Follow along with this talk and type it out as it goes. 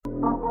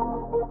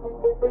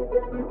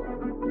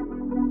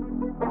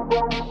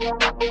Rewind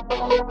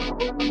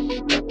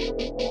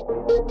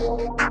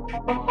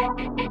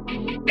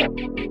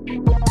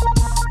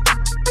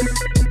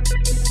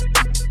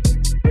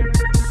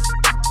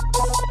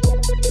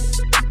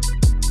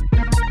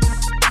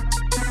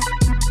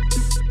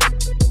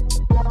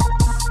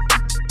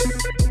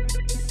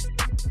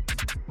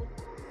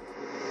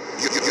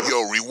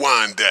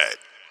that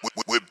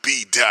with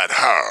B.Her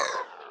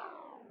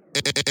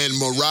and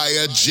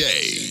Mariah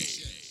J.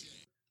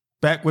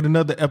 Back with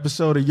another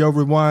episode of Yo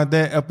Rewind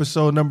That,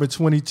 episode number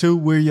 22.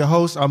 We're your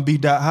hosts. I'm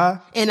B.Her.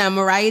 And I'm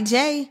Mariah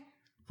J.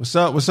 What's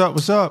up?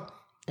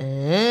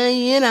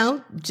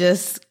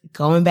 Just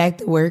going back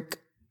to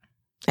work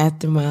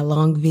after my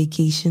long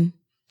vacation.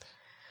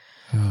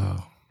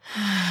 Oh.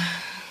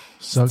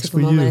 Sucks Took for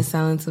a moment you. of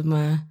silence of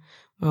my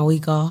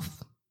week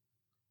off.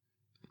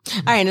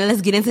 All right, now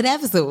let's get into the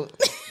episode.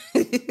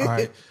 All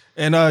right.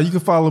 And you can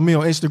follow me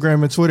on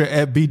Instagram and Twitter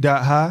at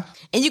B.Hi.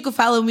 And you can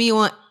follow me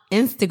on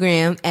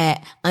Instagram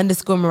at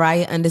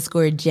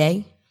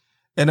 _Mariah_J.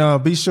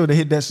 And be sure to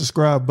hit that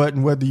subscribe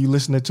button, whether you're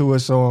listening to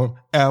us on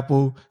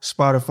Apple,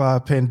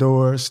 Spotify,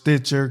 Pandora,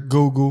 Stitcher,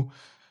 Google,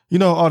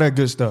 all that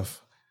good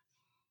stuff.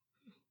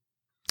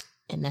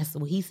 And that's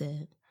what he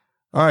said.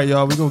 All right,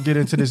 y'all, we're going to get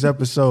into this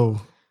episode.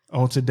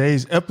 On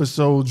today's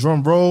episode,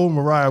 drum roll,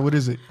 Mariah, what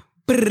is it?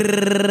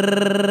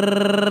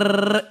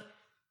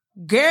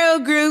 Girl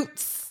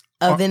groups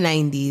of the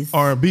 90s.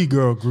 R&B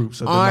girl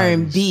groups of the 90s.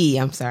 R&B,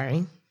 I'm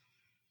sorry.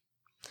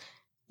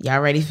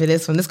 Y'all ready for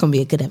this one? This is going to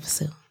be a good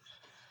episode.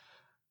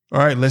 All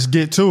right, let's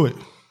get to it.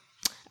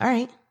 All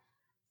right.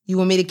 You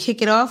want me to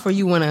kick it off or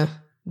you want to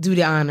do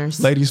the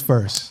honors? Ladies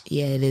first.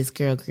 Yeah, it is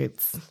girl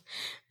groups.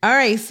 All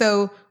right,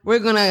 so we're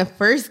going to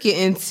first get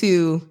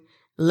into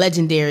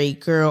legendary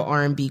girl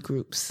R&B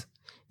groups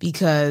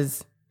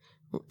because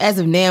as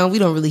of now, we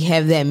don't really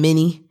have that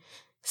many.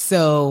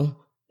 So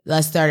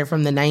let's start it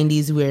from the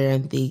 90s where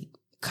they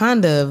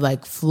kind of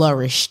like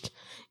flourished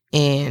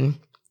and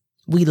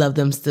we love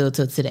them still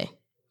till today.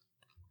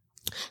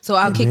 So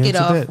I'll kick it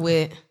off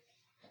with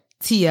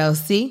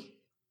TLC.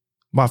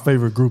 My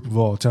favorite group of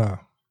all time.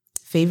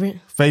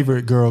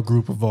 Favorite girl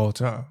group of all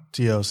time,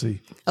 TLC.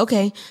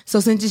 Okay,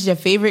 so since it's your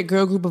favorite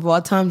girl group of all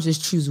time,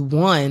 just choose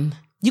one.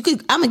 I'm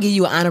going to give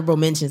you an honorable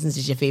mention since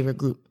it's your favorite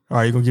group. All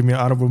right, you're going to give me an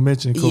honorable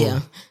mention? Cool.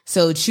 Yeah.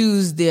 So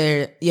choose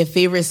your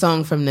favorite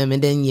song from them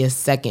and then your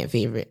second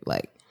favorite,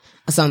 like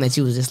a song that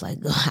you was just like,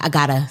 I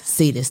got to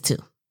say this too.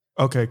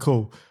 Okay,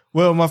 cool.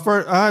 Well,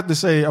 I have to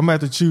say, I'm going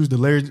to have to choose the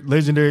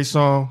legendary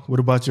song, What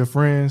About Your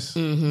Friends?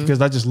 Mm-hmm.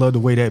 Because I just love the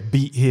way that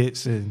beat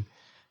hits. And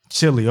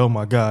Chili, oh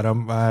my God,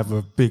 I have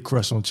a big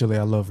crush on Chili.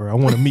 I love her. I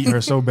want to meet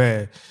her so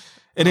bad.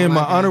 And then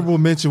my honorable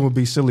mention would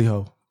be Silly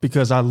Ho.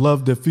 Because I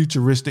love the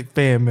futuristic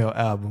fan mail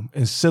album.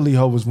 And Silly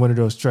Ho was one of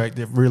those tracks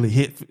that really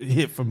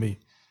hit for me.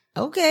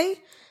 Okay.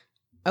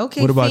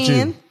 What about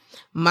you?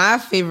 My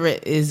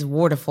favorite is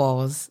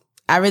Waterfalls.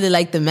 I really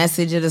like the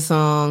message of the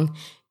song.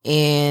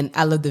 And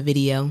I love the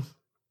video.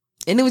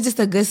 And it was just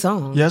a good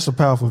song. Yeah, it's a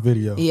powerful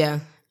video. Yeah.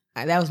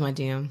 That was my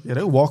jam. Yeah,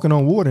 they were walking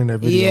on water in that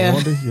video.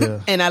 Yeah.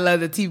 Yeah. And I love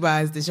the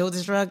T-Boz, the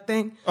shoulder shrug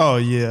thing. Oh,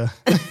 yeah.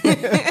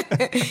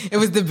 It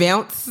was the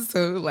bounce.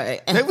 So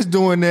like they was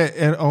doing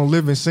that on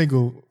Living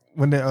Single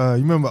when they, you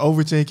remember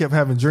Overton kept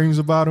having dreams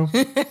about him?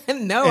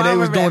 No, and they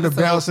was doing the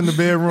bounce in the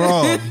bedroom.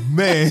 Oh,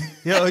 man.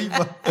 Yo,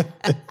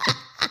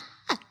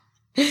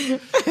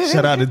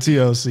 shout out to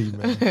TLC,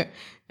 man.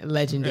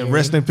 Legendary. And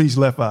rest in peace,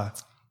 Left Eye.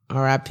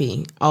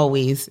 R.I.P.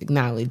 Always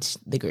acknowledge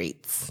the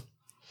greats.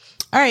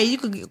 All right, you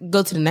could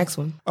go to the next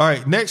one. All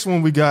right, next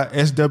one we got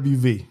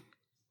SWV.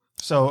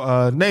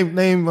 So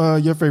name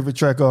your favorite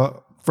track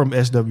from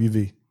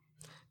SWV.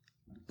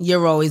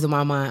 You're Always on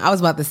My Mind. I was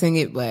about to sing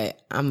it, but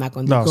I'm not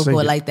going to go for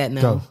it like that.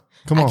 No, go.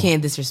 Come on. I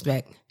can't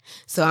disrespect.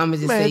 So I'm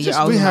gonna just say You're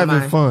Always on My Mind.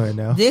 We having fun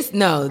now.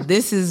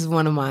 This is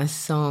one of my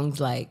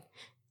songs. Like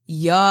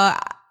y'all,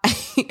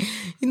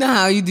 you know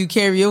how you do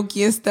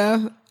karaoke and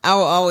stuff. I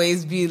will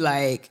always be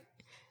like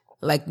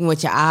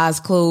with your eyes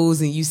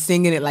closed and you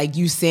singing it like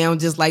you sound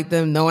just like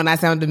them, knowing I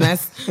sound a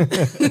mess.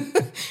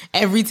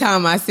 Every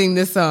time I sing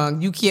this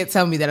song, you can't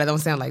tell me that I don't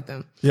sound like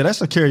them. Yeah,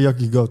 that's a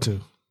karaoke go-to.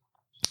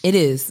 It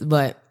is,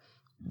 but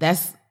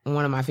that's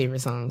one of my favorite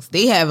songs.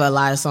 They have a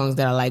lot of songs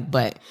that I like,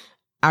 but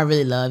I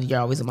really love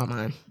You're Always on My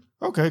Mind.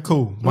 Okay,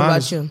 cool. What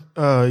about you?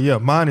 Yeah,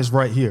 mine is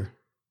Right Here.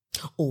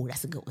 Oh,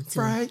 that's a good one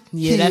too. Right.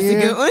 Yeah, that's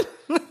a good one.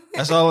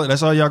 That's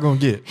all y'all gonna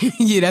get.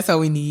 Yeah, that's all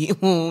we need.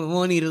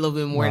 We'll need a little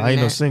bit more than I ain't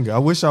that. no singer. I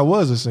wish I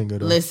was a singer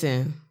though.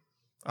 Listen.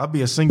 I'd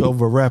be a singer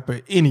over a rapper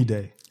any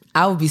day.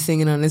 I would be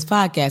singing on this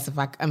podcast if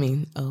I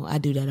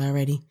do that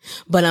already.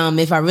 But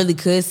if I really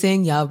could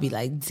sing, y'all would be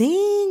like,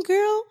 dang,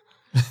 girl.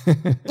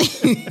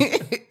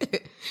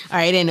 All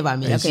right, it ain't about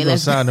me. Hey, okay,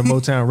 let's sign to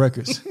Motown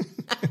Records.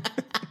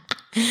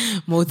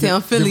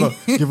 Motown Philly.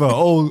 Give her an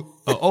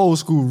old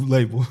school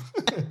label.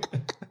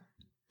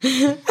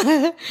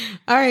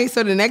 All right,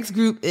 so the next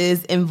group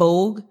is In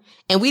Vogue.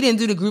 And we didn't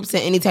do the groups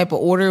in any type of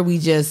order. We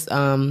just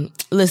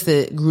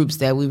listed groups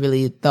that we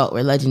really thought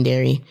were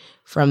legendary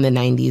from the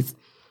 90s.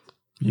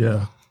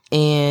 Yeah.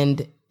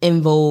 And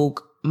In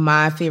Vogue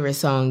my favorite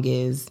song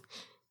is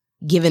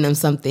Giving Him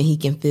Something He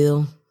Can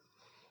Feel.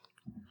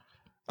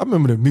 I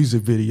remember the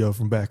music video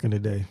from back in the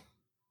day.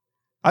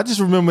 I just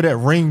remember that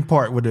ring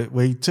part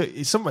where he took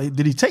somebody.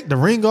 Did he take the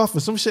ring off or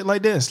some shit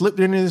like that and slipped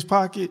it in his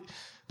pocket?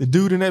 The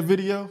dude in that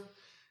video.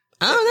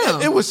 I don't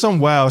know. It was some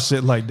wild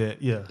shit like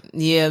that. Yeah.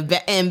 Yeah,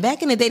 and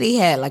back in the day they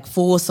had like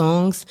full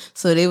songs,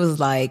 so they was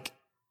like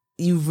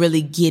you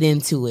really get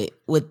into it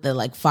with the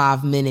like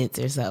 5 minutes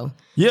or so.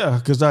 Yeah,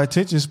 because our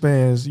attention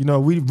spans,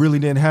 we really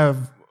didn't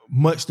have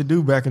much to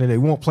do back in the day.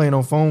 We weren't playing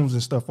on phones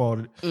and stuff all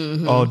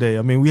day.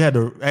 I mean, we had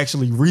to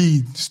actually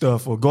read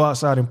stuff or go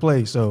outside and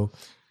play. So,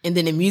 and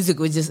then the music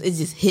was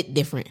just hit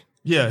different.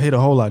 Yeah, it hit a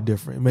whole lot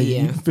different. Man,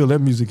 Yeah. you can feel that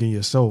music in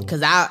your soul.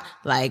 Cause I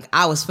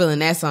was feeling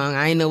that song.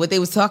 I didn't know what they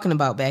was talking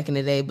about back in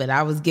the day, but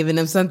I was giving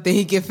them something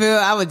he could feel.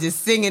 I was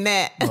just singing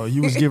that. Oh,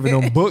 you was giving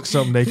them books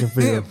something they can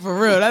feel. For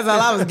real, that's all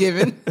I was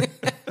giving.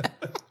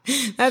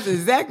 That's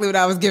exactly what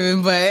I was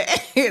giving, but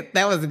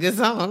that was a good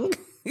song.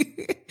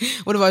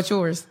 What about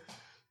yours?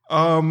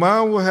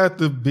 Mine will have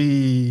to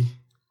be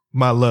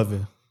My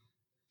Lovin'.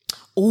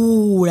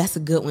 Ooh, that's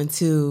a good one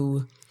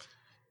too.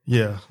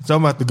 Yeah, so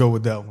I'm about to go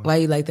with that one. Why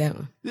you like that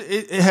one?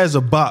 It has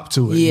a bop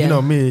to it. Yeah. You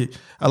know me,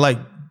 I like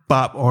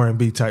bop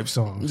R&B type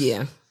songs.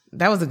 Yeah,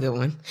 that was a good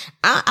one.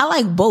 I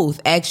like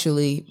both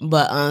actually,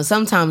 but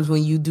sometimes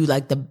when you do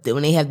like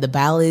when they have the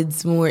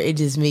ballads more, it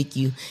just make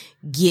you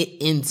get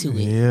into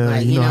it. Yeah,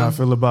 like, you know how I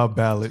feel about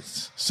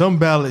ballads. Some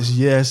ballads,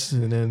 yes,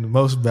 and then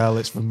most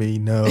ballads for me,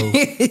 no.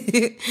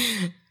 I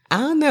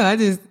don't know.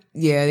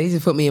 They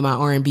just put me in my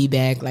R&B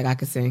bag. Like I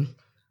could sing.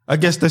 I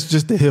guess that's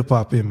just the hip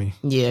hop in me.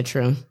 Yeah,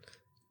 true.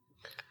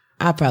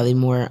 I probably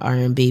more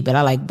R&B, but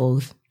I like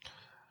both.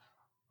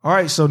 All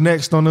right, so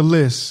next on the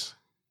list,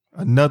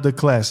 another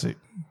classic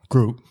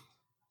group,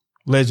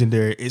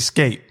 legendary,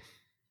 Escape.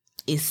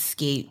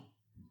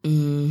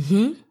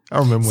 Mm-hmm. I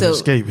remember when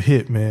Escape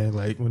hit, man,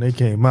 like when they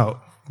came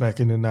out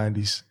back in the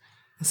 90s.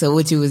 So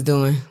what you was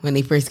doing when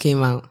they first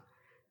came out?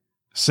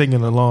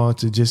 Singing along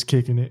to Just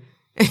Kicking It.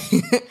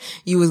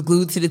 You was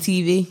glued to the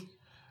TV?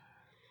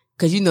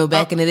 Because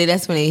back in the day,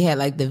 that's when they had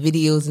like the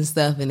videos and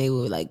stuff and they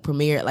would like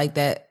premiere it like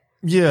that.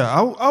 Yeah,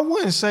 I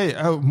wouldn't say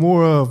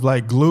more of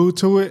like glued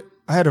to it.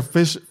 I had a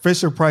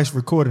Fisher Price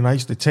recorder and I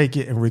used to take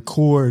it and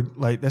record,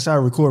 like that's how I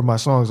record my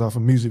songs off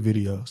of music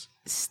videos.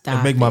 Stop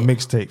and make my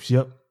mixtapes,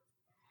 yep.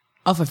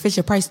 Off a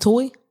Fisher Price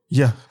toy?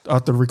 Yeah,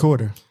 off the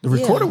recorder. The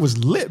recorder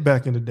was lit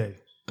back in the day.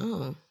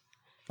 Oh.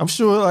 I'm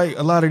sure like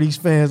a lot of these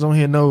fans on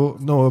here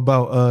know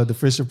about the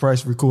Fisher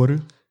Price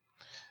recorder.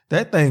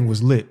 That thing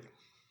was lit.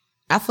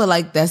 I feel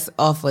like that's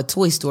off of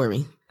Toy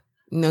Story.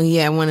 He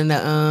had one in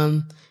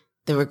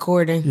the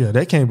recorder. Yeah,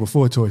 that came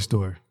before Toy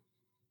Story.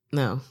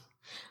 No.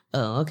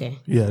 Oh, okay.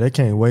 Yeah, that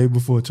came way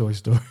before Toy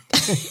Story.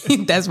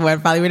 That's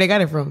probably where they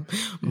got it from.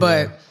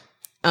 But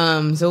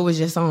so what was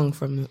your song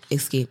from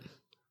Escape?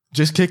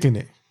 Just Kicking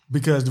It.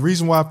 Because the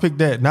reason why I picked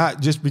that,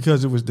 not just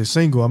because it was the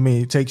single, I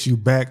mean, it takes you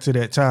back to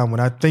that time when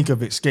I think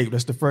of Escape.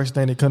 That's the first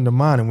thing that come to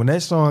mind. And when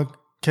that song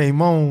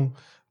came on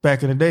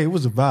back in the day, it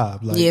was a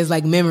vibe. Like, it's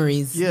like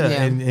memories. Yeah,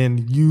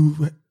 and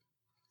you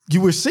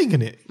were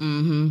singing it.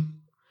 Mm-hmm.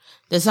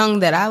 The song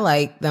that I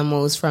liked the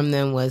most from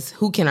them was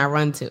Who Can I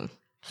Run To?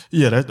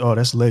 Yeah,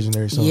 that's a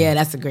legendary song. Yeah,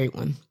 that's a great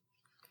one.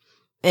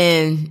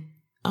 And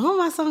all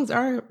my songs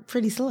are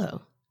pretty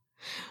slow.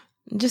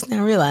 Just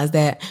now realized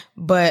that.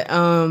 But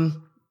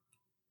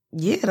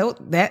they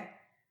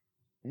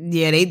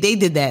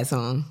did that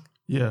song.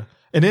 Yeah.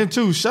 And then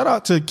too, shout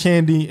out to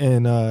Candy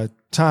and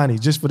Tiny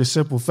just for the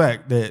simple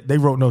fact that they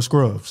wrote No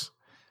Scrubs.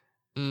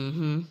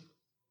 Mm-hmm.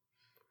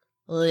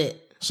 Lit.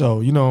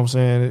 So, you know what I'm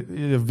saying?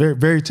 It's a very,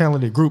 very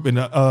talented group. And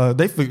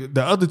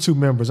the other two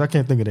members, I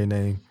can't think of their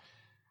name.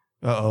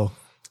 Uh-oh.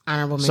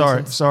 Honorable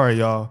mentions. Sorry,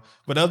 y'all.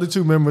 But the other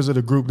two members of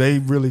the group, they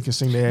really can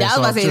sing their ass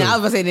off too. I was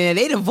about to say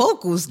they the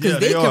vocals because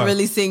they can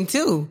really sing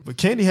too. But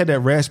Candy had that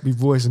raspy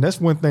voice, and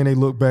that's one thing they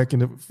look back in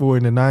the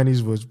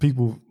 90s was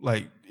people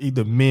like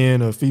either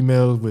men or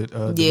females with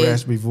the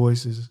raspy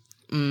voices.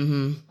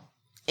 Mm-hmm.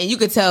 And you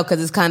could tell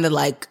because it's kind of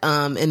like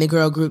in the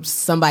girl groups,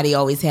 somebody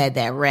always had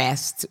that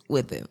rasp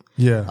with them.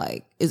 Yeah,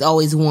 like it's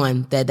always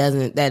one that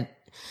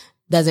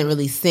doesn't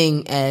really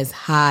sing as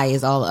high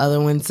as all the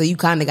other ones. So you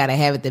kind of got to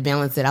have it to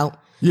balance it out.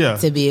 Yeah,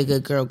 to be a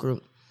good girl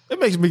group. It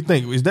makes me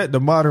think: is that the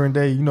modern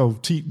day,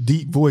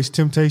 deep voice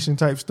Temptation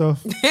type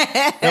stuff?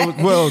 That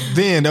was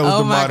the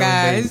modern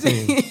day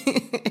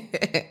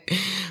thing.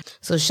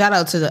 So shout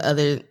out to the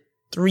other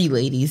 3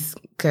 ladies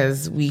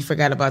because we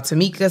forgot about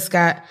Tamika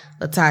Scott,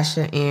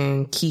 Latasha,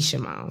 and Keisha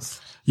Miles.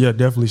 Yeah,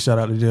 definitely shout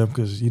out to them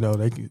because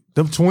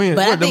them twins.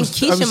 But I think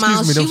Keisha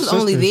Miles, she was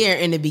only there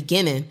in the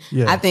beginning.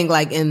 Yeah. I think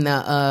like in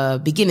the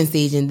beginning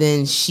stage, and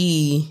then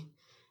she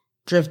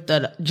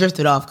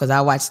drifted off because I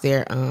watched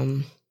their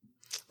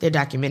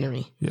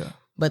documentary. Yeah.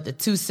 But the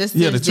 2 sisters,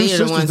 the 2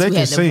 sisters, the ones they who can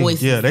had sing. the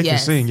voices. Yeah, they can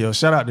sing. Yo,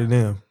 shout out to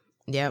them.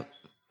 Yep.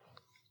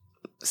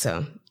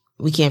 So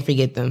we can't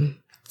forget them.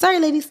 Sorry,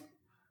 ladies.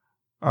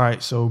 All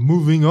right, so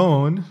moving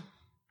on.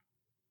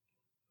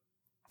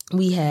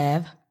 We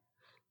have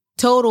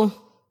Total.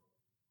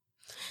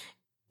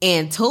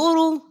 And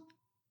Total,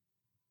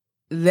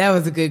 that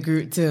was a good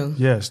group too.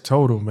 Yes,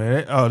 Total,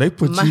 man. Oh, they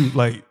put you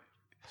like,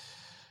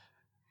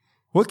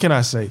 what can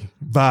I say?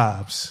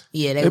 Vibes.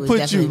 Yeah, they was put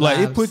definitely you like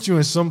vibes. it put you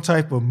in some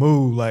type of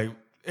mood. Like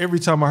every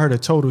time I heard a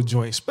Total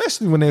joint,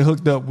 especially when they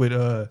hooked up with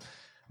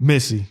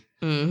Missy.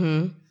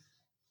 Mm-hmm.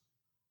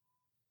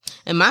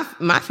 And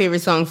my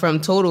favorite song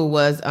from Total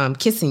was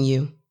 "Kissing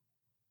You."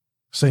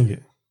 Sing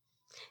it.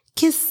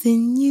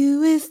 Kissing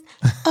you is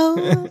all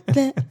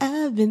that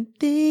I've been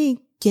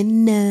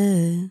thinking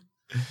of.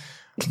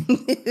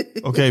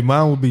 Okay,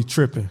 mine would be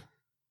Tripping.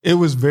 It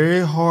was very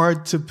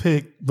hard to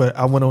pick, but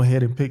I went on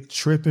ahead and picked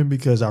Tripping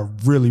because I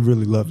really,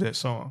 really love that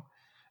song.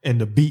 And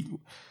the beat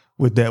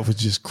with that was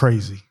just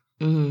crazy.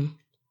 Mm-hmm.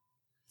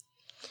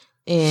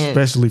 And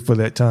especially for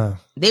that time.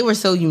 They were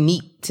so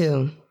unique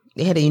too.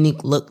 They had a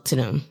unique look to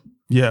them.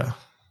 Yeah.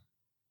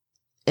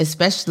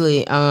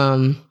 Especially,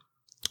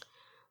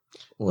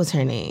 what's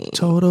her name?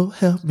 Total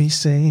Help Me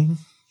Sing.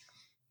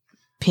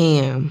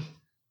 Pam.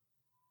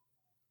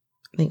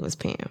 I think it was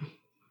Pam.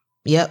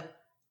 Yep.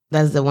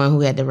 That's the one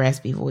who had the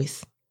raspy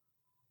voice.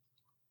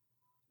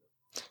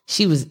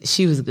 She was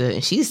good.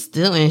 And she's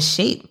still in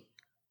shape.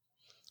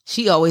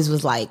 She always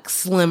was like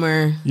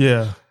slimmer.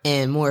 Yeah.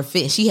 And more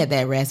fit. She had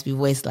that raspy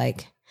voice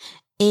like,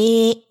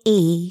 eh.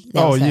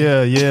 Oh,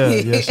 yeah.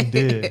 Yeah, she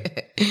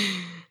did.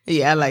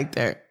 Yeah, I liked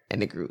her in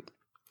the group.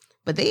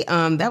 But they,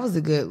 that was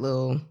a good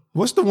little.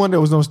 What's the one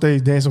that was on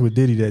stage dancing with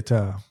Diddy that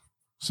time?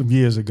 Some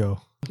years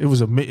ago. It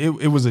was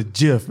a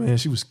GIF, man.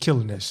 She was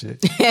killing that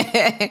shit.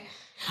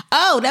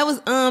 Oh, that was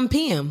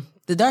Pam,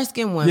 the dark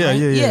skinned one. Yeah, right?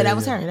 yeah, that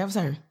was her. That was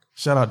her.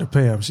 Shout out to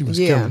Pam. She was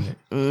killing it.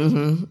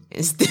 Mm-hmm.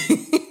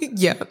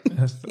 Yeah.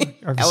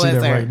 I can see that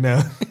her. right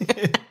now.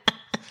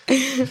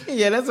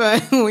 Yeah, that's why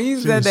when you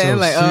said that, so I'm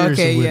like, oh,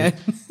 okay, yeah.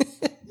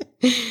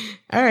 it.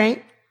 All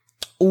right.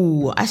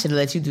 Ooh, I should have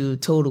let you do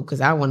Total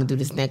because I want to do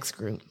this next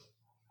group.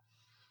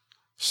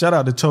 Shout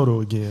out to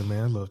Total again,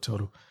 man. I love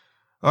Total.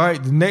 All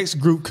right, the next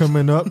group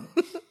coming up.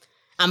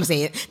 I'm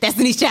saying it.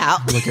 Destiny's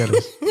Child. Look at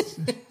us.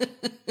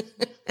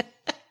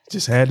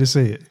 Just had to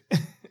say it.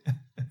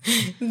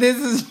 This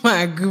is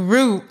my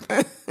group.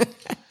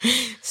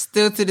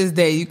 Still to this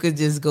day, you could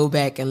just go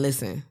back and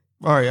listen.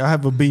 All right, I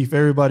have a beef.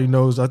 Everybody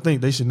knows. I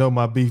think they should know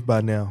my beef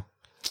by now.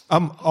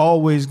 I'm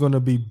always going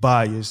to be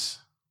biased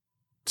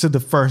to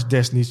the first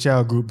Destiny's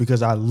Child group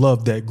because I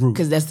love that group.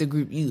 Because that's the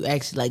group you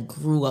actually like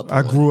grew up on.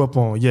 I grew up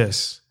on,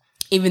 yes.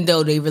 Even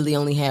though they really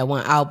only had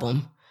one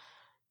album.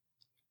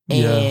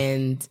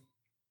 And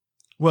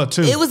well,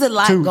 two. It was a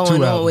lot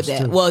going on with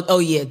that. Two. Well, oh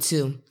yeah,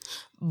 two.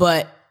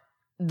 But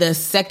the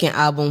second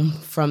album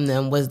from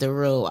them was the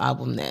real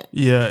album that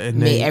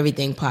made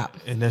everything pop.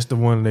 And that's the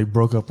one they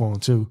broke up on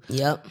too.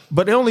 Yep.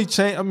 But they only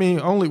changed,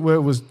 only where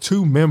it was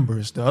two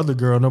members. The other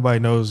girl, nobody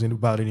knows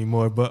about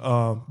anymore.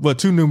 But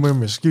two new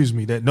members,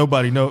 that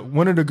nobody know.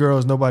 One of the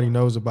girls nobody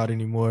knows about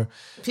anymore.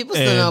 People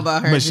still know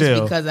about her Michelle.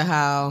 just because of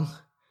how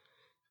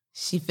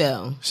she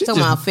fell.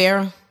 Talking about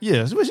Farrah?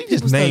 Yeah, she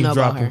just name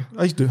dropping.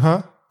 I used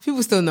to,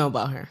 People still know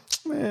about her.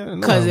 Man,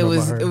 because it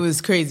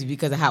was crazy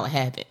because of how it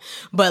happened.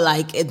 But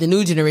like the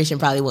new generation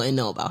probably wouldn't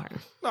know about her.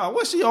 No,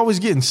 was she always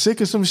getting sick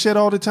of some shit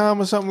all the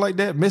time or something like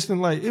that? Missing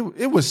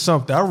it was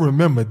something. I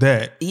remember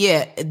that.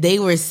 Yeah, they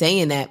were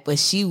saying that, but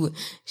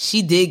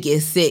she did get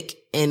sick,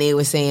 and they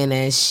were saying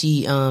that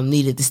she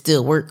needed to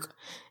still work,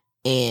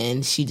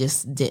 and she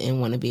just didn't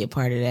want to be a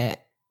part of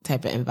that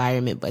type of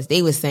environment. But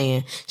she was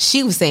saying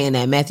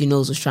that Matthew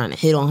Knowles was trying to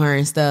hit on her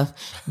and stuff,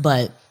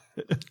 but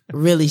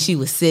really she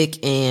was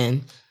sick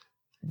and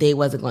they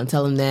wasn't going to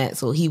tell him that.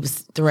 So he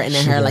was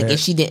threatening her, like if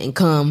she didn't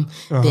come,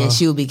 then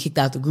she would be kicked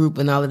out the group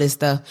and all of this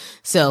stuff.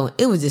 So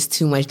it was just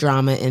too much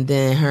drama. And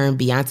then her and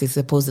Beyonce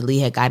supposedly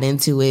had got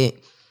into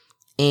it.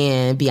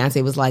 And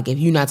Beyonce was like, if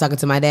you're not talking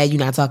to my dad, you're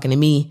not talking to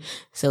me.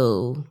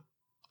 So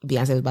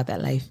Beyonce was about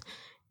that life.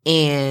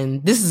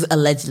 And this is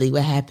allegedly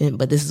what happened,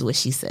 but this is what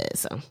she said.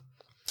 So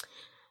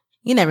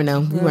you never know.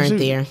 We weren't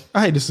there.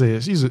 I hate to say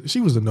it.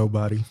 She was a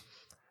nobody.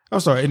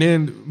 I'm sorry. And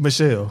then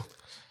Michelle.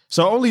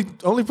 So only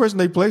person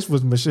they placed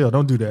was Michelle.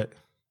 Don't do that.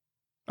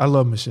 I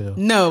love Michelle.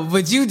 No,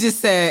 but you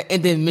just said,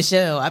 and then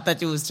Michelle. I thought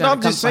you was trying to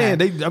I'm just saying.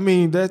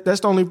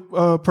 That's the only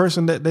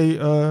person that they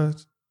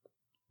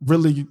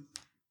really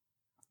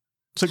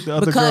took the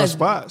other girl's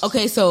spots.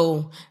 Okay,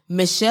 so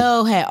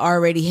Michelle had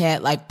already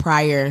had like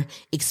prior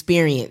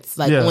experience,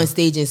 like on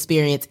stage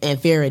experience, and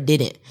Farrah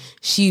didn't.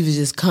 She was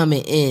just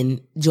coming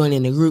in,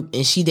 joining the group,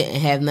 and she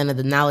didn't have none of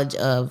the knowledge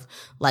of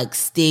like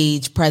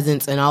stage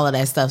presence and all of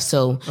that stuff.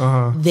 So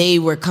they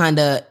were kind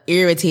of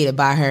irritated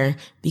by her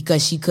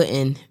because she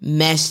couldn't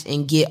mesh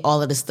and get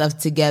all of the stuff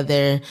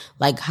together,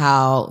 like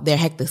how their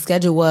hectic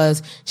schedule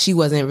was. She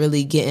wasn't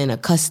really getting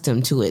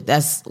accustomed to it.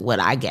 That's what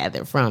I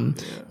gathered from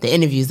the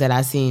interviews that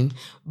I seen.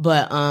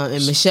 But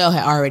and Michelle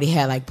had already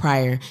had like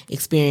prior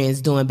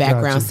experience doing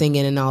background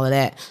singing and all of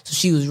that, so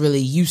she was really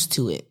used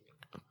to it.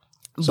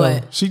 So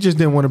but she just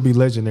didn't want to be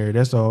legendary.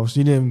 That's all.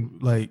 She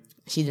didn't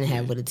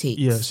have what it takes.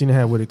 Yeah, she didn't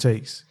have what it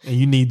takes, and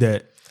you need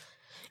that.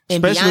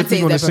 And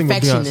Beyonce's a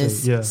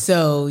perfectionist,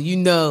 so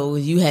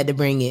you had to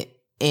bring it.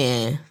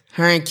 And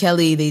her and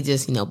Kelly, they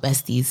just,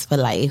 besties for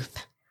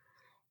life.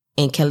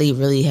 And Kelly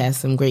really has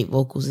some great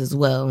vocals as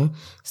well.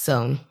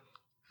 So,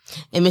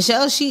 and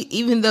Michelle,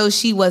 even though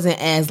she wasn't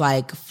as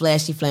like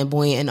flashy,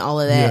 flamboyant and all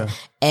of that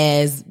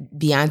as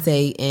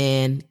Beyonce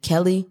and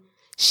Kelly,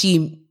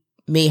 she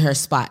made her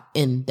spot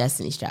in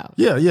Destiny's Child.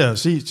 Yeah.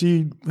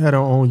 She had her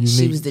own unique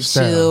She was the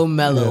style. chill,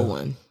 mellow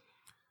one.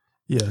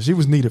 Yeah, she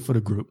was needed for the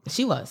group.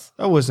 She was.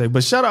 I would say.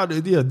 But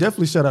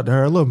definitely shout out to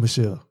her. I love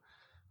Michelle.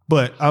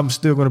 But I'm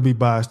still going to be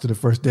biased to the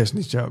first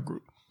Destiny's Child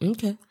group.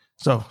 Okay.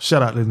 So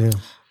shout out to them.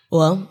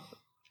 Well,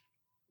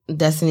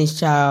 Destiny's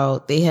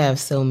Child, they have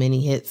so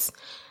many hits.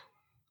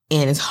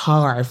 And it's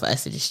hard for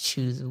us to just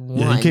choose one.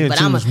 Yeah, you can't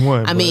choose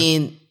one. I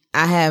mean,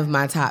 I have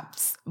my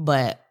tops,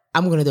 but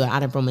I'm going to do an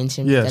honorable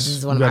mention because this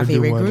is one of my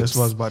favorite groups. That's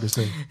what I was about to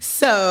say.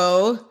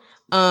 So,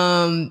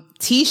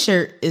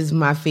 T-shirt is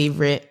my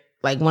favorite,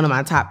 like one of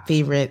my top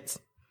favorites.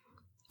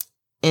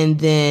 And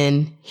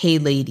then Hey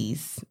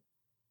Ladies.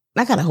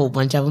 I got a whole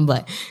bunch of them,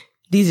 but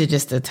these are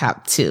just the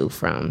top two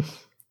from,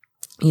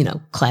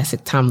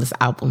 classic timeless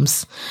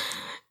albums.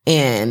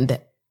 And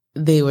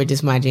they were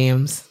just my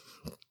jams.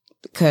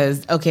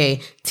 Because,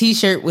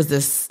 T-shirt was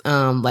this,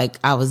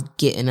 I was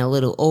getting a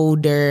little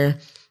older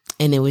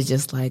and it was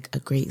just like a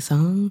great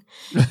song.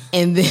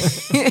 And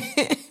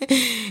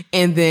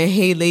then,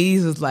 Hey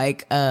Ladies was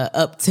like,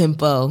 up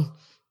tempo.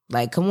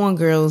 Like, come on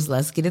girls,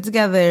 let's get it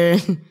together.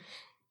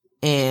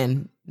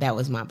 And that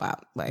was my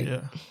bop.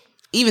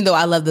 Even though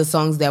I love the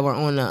songs that were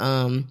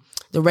on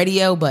the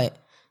radio, but,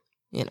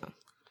 Yeah,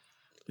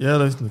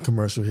 that's the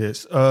commercial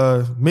hits.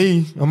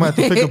 Me, I'm going to have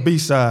to pick a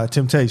B-side,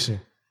 Temptation.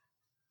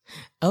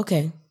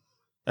 Okay.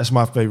 That's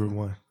my favorite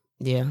one.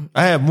 Yeah.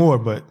 I have more,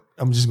 but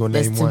I'm just going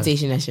to name one.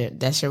 Temptation,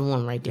 that's your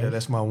one right there. Yeah,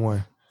 that's my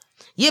one.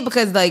 Yeah,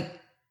 because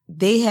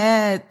they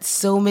had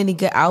so many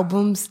good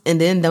albums and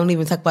then don't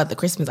even talk about the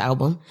Christmas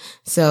album.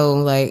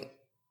 So they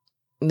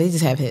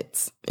just have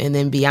hits. And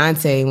then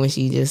Beyonce, when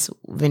she just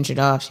ventured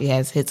off, she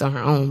has hits on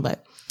her own,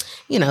 but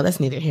that's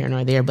neither here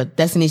nor there. But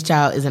Destiny's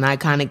Child is an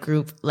iconic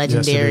group,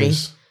 legendary.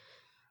 Yes,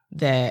 it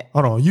is.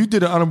 Hold on, you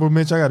did an honorable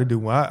mention. I got to do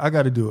one. I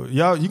got to do it.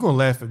 Y'all, you gonna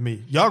laugh at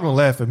me. Y'all gonna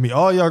laugh at me.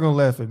 All y'all gonna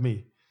laugh at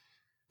me.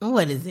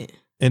 What is it?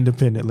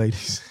 Independent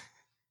Ladies.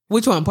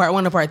 Which one? Part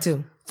 1 or part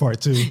 2?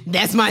 Part 2.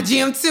 That's my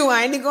jam too.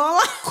 I ain't gonna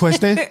lie.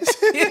 Question.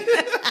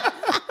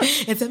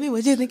 And tell me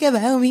what you think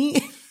about me.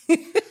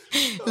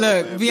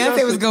 Look,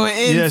 Beyonce was going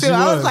in too.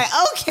 I was like,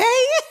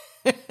 okay.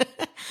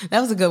 That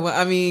was a good one.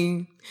 I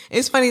mean,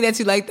 it's funny that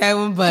you like that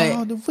one, but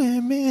all the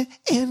women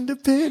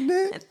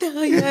independent.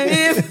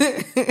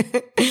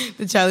 The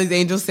Charlie's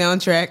Angels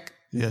soundtrack.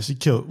 Yeah, she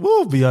killed.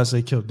 Woo,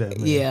 Beyonce killed that,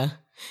 man. Yeah.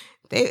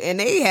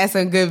 They had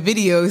some good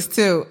videos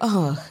too.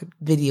 Oh,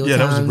 video Yeah,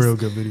 times. That was a real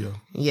good video.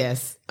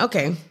 Yes.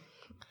 Okay.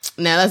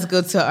 Now let's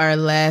go to our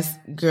last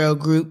girl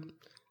group.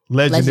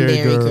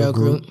 Legendary girl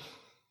group.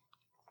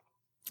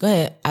 Go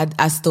ahead.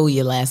 I stole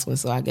your last one,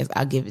 so I guess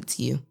I'll give it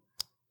to you.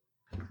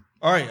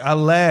 All right, our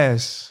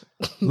last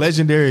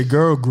legendary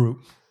girl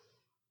group,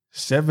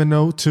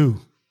 702.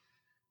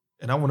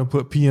 And I want to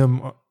put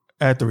PM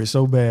after it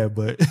so bad,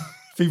 but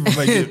people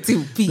might get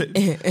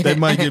they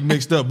might get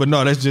mixed up. But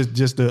no, that's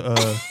just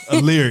a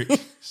lyric.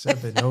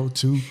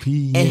 702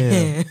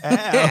 PM.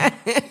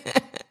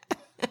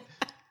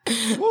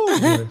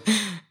 Woo,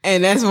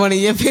 and that's one of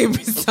your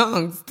favorite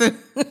songs too.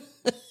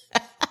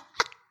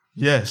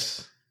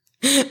 Yes.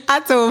 I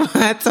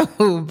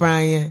told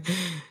Brian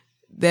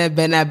that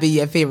better not be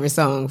your favorite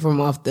song from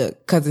off the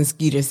Cousin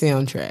Skeeter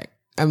soundtrack.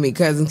 I mean,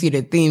 Cousin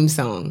Skeeter theme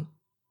song.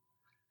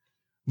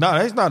 No,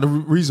 that's not the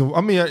reason.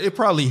 I mean, it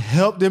probably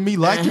helped in me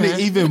liking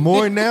it even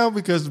more now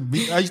because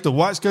I used to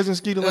watch Cousin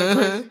Skeeter like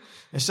crazy.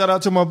 And shout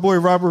out to my boy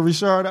Robert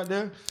Richard out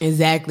there.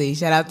 Exactly.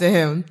 Shout out to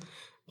him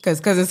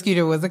because Cousin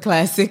Skeeter was a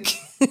classic.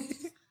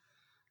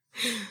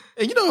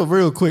 And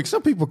real quick,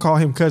 some people call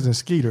him Cousin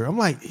Skeeter. I'm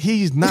like,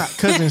 he's not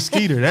Cousin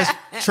Skeeter. That's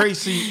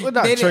Tracy. Well,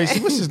 not Tracy.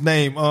 What's his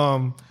name?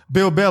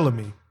 Bill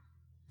Bellamy.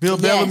 Bill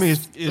Bellamy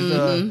is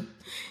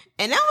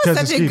and that was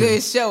Cousin such Skeeter. a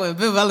good show. And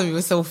Bill Bellamy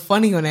was so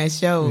funny on that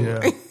show.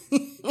 Yeah.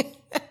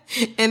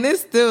 And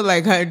it's still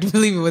hard to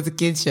believe it was a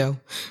kid's show.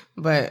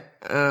 But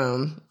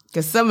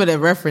because some of the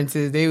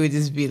references, they would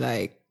just be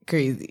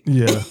crazy.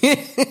 Yeah.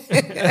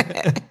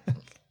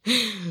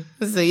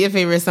 So your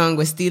favorite song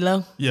was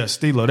Stilo? Yeah,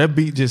 Stilo. That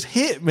beat just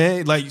hit,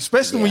 man.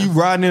 Especially when you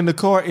riding in the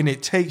car and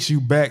it takes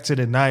you back to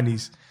the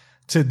 90s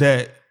to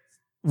that,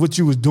 what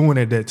you was doing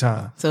at that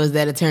time. So is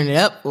that a turn it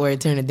up or a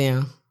turn it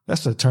down?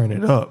 That's a turn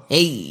it up.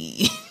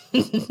 Hey.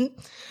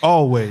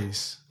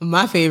 Always.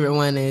 My favorite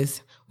one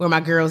is Where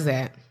My Girls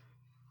At.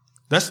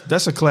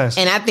 That's a classic.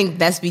 And I think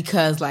that's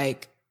because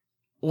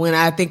when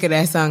I think of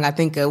that song, I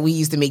think we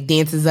used to make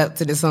dances up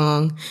to the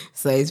song.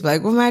 So it's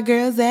like, where my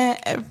girls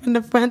at from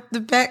the front to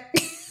back.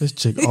 This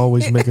chick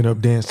always making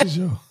up dances,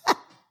 yo.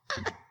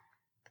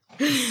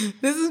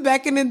 This is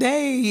back in the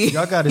day.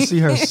 Y'all got to see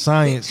her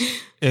science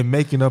in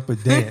making up a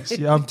dance.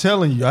 Yeah, I'm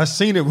telling you, I've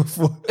seen it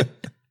before.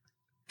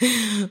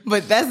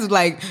 But that's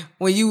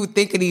when you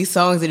think of these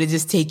songs, it'll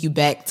just take you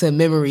back to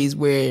memories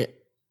where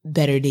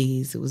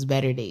it was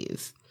better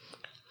days.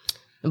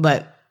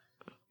 But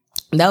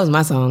that was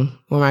my song,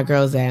 Where My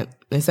Girls At.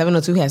 And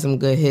 702 had some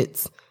good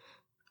hits.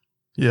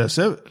 Yeah,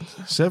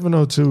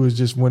 702 is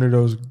just one of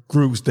those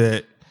groups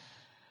that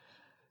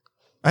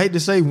I hate to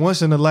say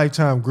once in a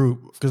lifetime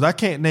group because I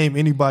can't name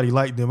anybody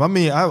like them. I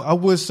mean, I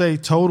would say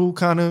Total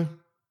kind of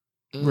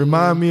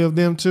remind me of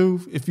them too,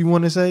 if you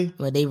want to say.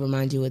 Well, they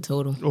remind you of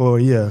Total. Oh,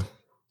 yeah.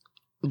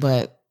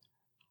 But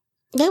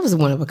that was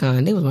one of a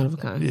kind. They was one of a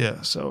kind.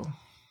 Yeah, so.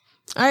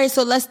 All right,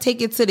 so let's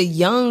take it to the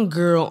young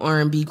girl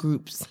R&B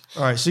groups.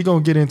 All right, she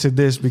going to get into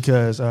this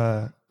because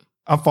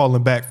I'm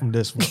falling back from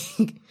this one.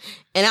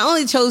 And I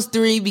only chose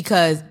 3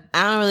 because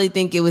I don't really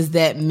think it was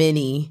that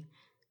many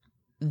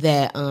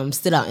that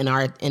stood out in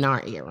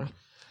our era.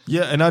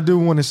 Yeah, and I do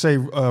want to say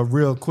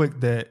real quick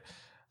that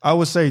I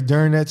would say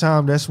during that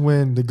time, that's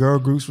when the girl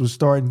groups was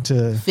starting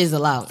to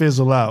fizzle out.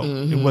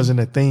 It wasn't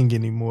a thing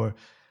anymore.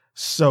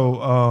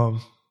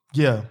 So,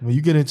 yeah, when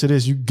you get into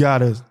this, you got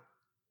to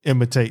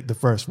imitate the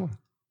first one.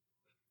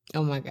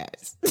 Oh, my gosh.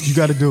 You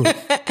got to do it.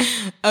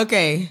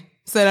 Okay,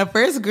 so the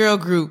first girl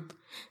group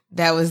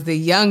that was the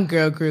young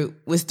girl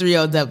group was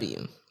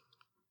 3LW.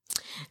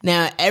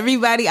 Now,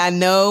 everybody, I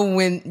know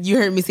when you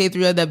heard me say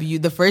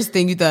 3LW, the first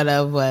thing you thought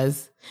of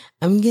was,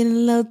 I'm getting a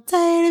little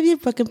tired of your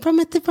fucking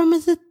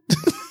promises.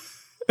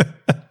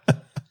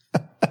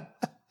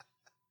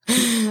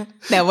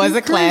 That was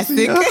a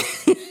classic.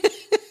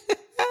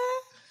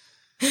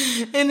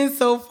 And it's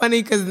so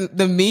funny because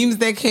the memes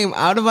that came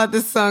out about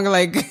this song,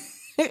 like,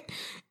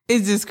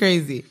 it's just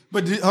crazy.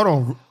 But hold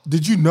on.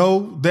 Did you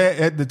know that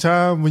at the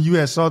time when you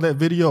had saw that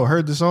video or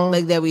heard the song?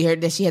 Like that we heard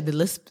that she had the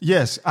lisp?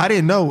 Yes. I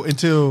didn't know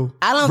until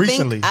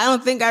recently. I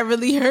don't think I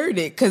really heard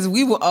it because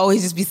we will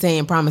always just be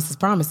saying promises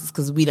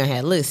because we don't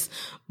have lisp.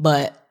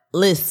 But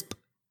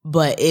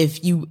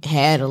if you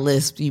had a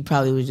lisp, you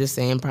probably was just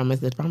saying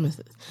promises.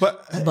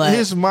 But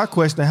here's my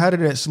question. How did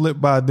that slip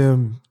by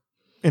them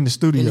in the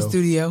studio? In the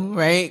studio,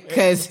 right?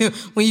 Because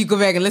when you go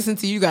back and listen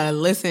to you got to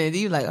listen and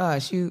you're like, oh,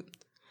 shoot.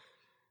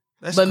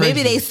 That's but crazy.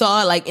 Maybe they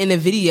saw like in the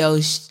video,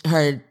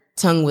 her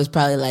tongue was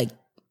probably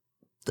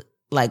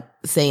like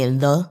saying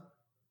the.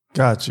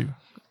 Got you.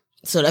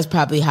 So that's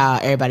probably how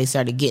everybody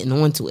started getting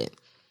onto it.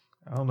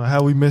 I don't know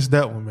how we missed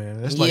that one,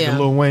 man. That's like a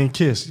Lil Wayne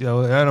kiss.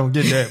 Yo, I don't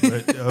get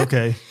that, but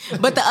okay.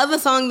 But the other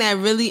song that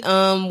really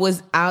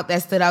was out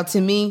that stood out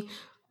to me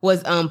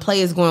was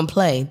Players Gonna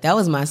Play. That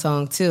was my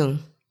song too.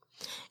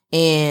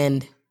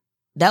 And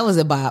that was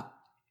a bop.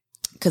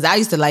 Cause I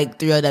used to like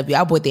 3LW.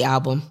 I bought the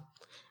album.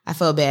 I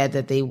felt bad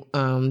that they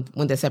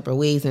went their separate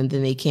ways and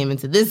then they came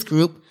into this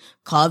group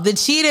called the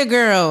Cheetah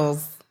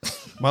Girls.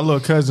 My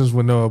little cousins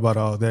would know about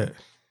all that.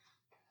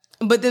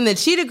 But then the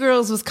Cheetah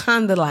Girls was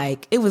kind of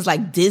like, it was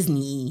like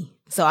Disney.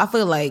 So I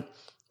feel like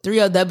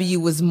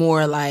 3LW was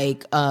more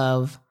like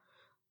of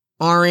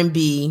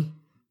R&B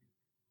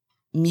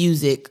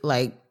music,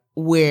 like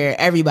where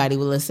everybody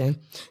would listen.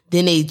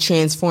 Then they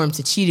transformed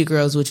to Cheetah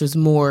Girls, which was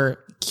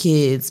more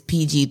kids,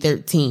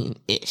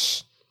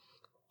 PG-13-ish.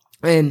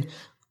 And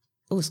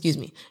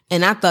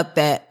And I thought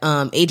that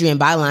Adrienne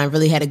Byline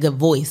really had a good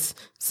voice.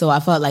 So I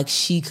felt like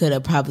she could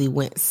have probably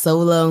went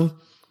solo,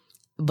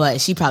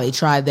 but she probably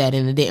tried that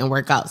and it didn't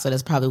work out. So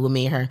that's probably what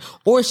made her.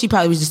 Or she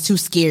probably was just too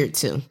scared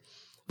to,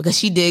 because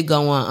she did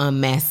go on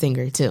Masked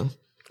Singer too.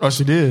 Oh,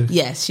 she did?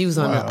 Yes, she was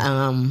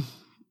on,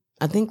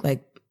 I think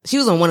like, she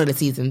was on one of the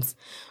seasons.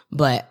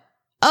 But,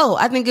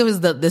 I think it was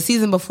the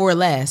season before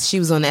last. She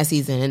was on that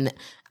season and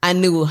I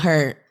knew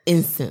her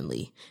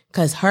instantly.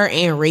 Because her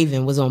and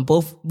Raven was on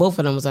both of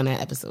them was on that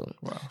episode.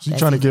 Wow. She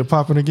trying to get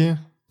popping again?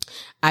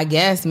 I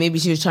guess maybe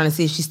she was trying to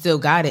see if she still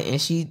got it,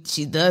 and she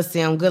does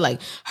sound good.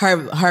 Like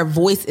her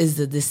voice is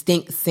a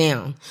distinct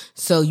sound,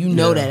 so you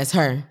know that it's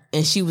her,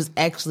 and she was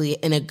actually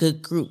in a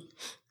good group.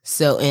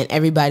 So, and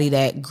everybody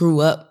that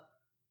grew up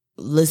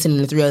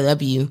listening to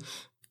 3LW,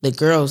 the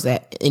girls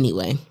that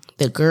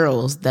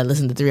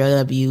listen to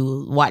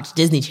 3LW watch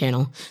Disney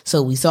Channel,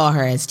 so we saw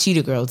her as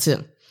Cheetah Girl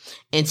too.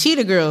 And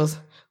Cheetah Girls,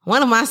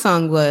 one of my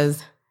songs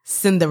was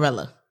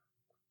Cinderella.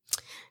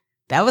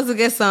 That was a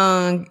good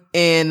song,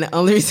 and the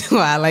only reason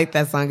why I like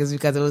that song is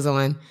because it was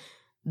on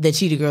the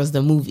Cheetah Girls,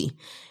 the movie.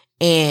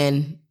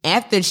 And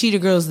after Cheetah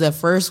Girls, the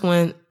first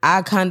one,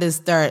 I kind of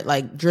start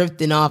like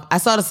drifting off. I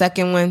saw the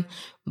second one,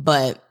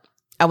 but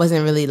I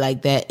wasn't really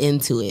like that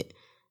into it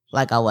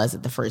like I was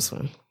at the first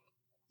one.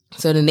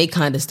 So then they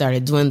kind of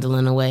started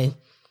dwindling away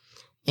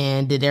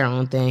and did their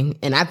own thing.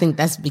 And I think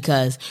that's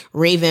because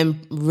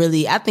Raven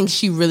I think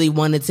she really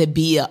wanted to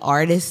be an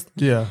artist.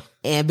 Yeah.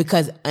 And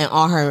because in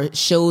all her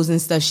shows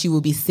and stuff, she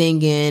would be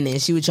singing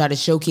and she would try to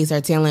showcase her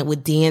talent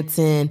with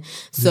dancing.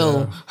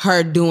 So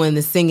her doing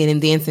the singing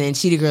and dancing and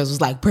Cheetah Girls was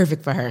like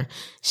perfect for her.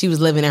 She was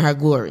living in her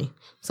glory.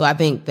 So I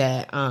think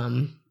that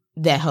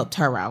that helped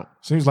her out.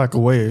 Seems like a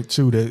way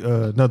too, that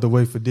another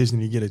way for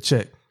Disney to get a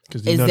check.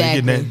 Because know they're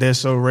getting that That's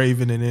So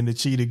Raven and then the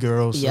Cheetah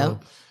Girls. So.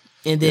 Yep.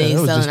 And then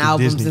they selling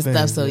albums Disney and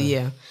stuff. So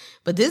yeah.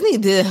 But Disney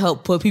did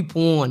help put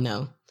people on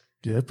though.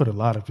 Yeah, it put a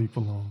lot of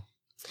people on.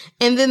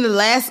 And then the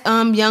last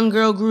young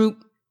girl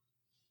group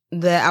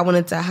that I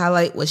wanted to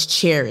highlight was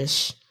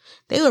Cherish.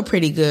 They were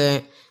pretty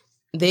good.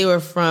 They were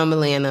from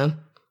Atlanta,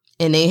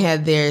 and they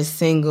had their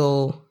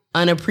single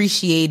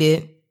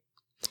 "Unappreciated"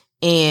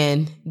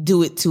 and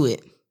 "Do It to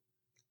It."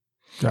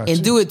 Gotcha.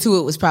 And "Do It to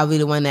It" was probably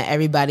the one that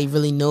everybody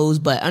really knows,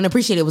 but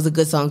 "Unappreciated" was a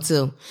good song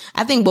too.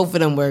 I think both of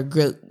them were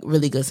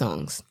really good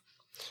songs.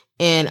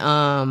 And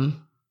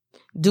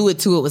 "Do It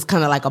to It" was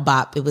kind of like a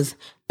bop. It was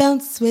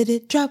bounce with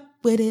it, drop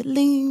with it,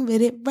 lean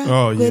with it,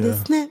 rock with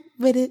it, snap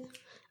with it.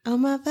 All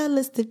my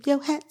fellas, tip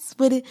your hats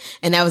with it.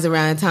 And that was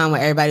around the time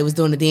where everybody was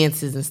doing the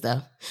dances and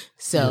stuff.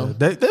 So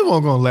they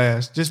weren't gonna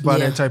last just by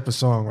that type of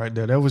song right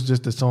there. That was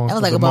just the song. That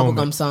was like a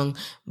bubblegum song.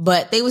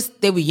 But they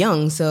were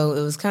young, so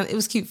it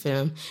was cute for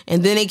them.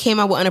 And then they came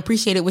out with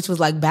 "Unappreciated," which was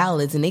like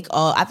ballads, and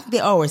I think they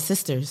all were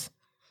sisters.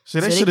 So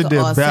they should have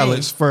did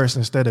ballads first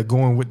instead of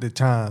going with the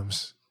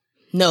times.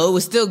 No, it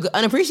was still good.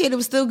 "Unappreciated"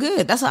 was still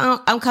good. That's why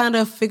I'm kind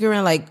of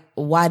figuring like,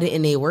 why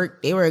didn't they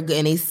work? They were good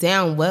and they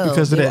sound well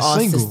because of that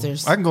single.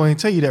 Sisters. I can go ahead and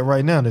tell you that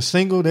right now. The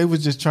single, they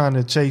was just trying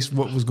to chase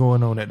what was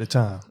going on at the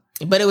time.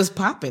 But it was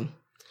popping.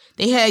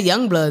 They had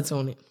Young Bloods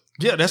on it.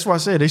 Yeah, that's why I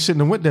said they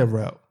shouldn't have went that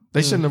route.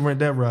 They shouldn't have went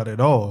that route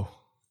at all.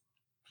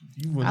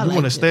 You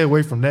want to stay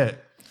away from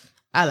that.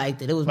 I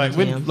liked it. It was like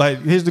my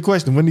jam. Here's the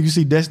question: when do you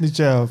see Destiny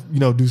Child,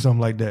 do something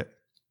like that?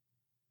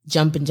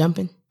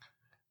 Jumping.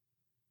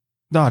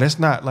 No, that's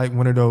not like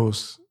one of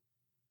those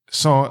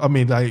songs. I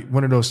mean, like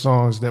one of those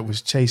songs that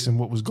was chasing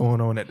what was going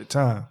on at the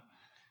time.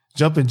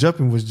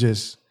 Jumping was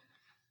just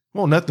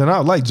nothing. I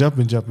like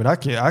jumping.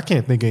 I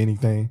can't think of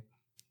anything.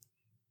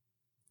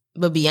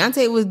 But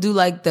Beyonce would do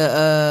like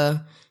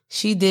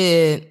she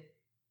did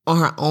on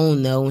her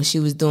own though when she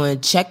was doing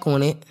 "Check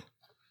on It."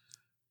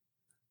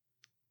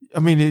 I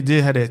mean, it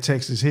did have that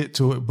Texas hit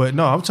to it, but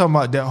no, I'm talking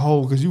about that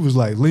whole, because you was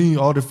like, lean,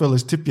 all the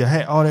fellas tip your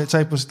hat, all that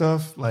type of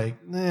stuff. Like,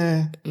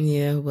 nah.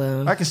 Yeah,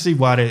 well. I can see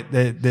why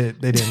they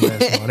didn't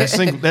last long. That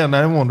single, they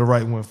weren't the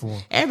right one for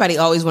them. Everybody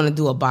always want to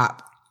do a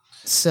bop,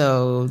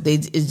 so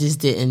it just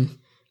didn't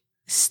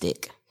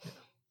stick.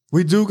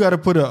 We do got to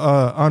put an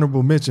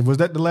honorable mention. Was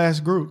that the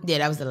last group? Yeah,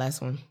 that was the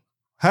last one.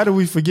 How do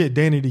we forget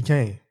Danny D.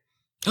 Kane?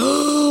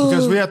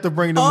 Because we have to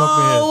bring them up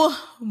in here.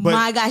 Oh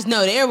my gosh,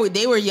 no,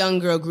 they were young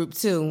girl group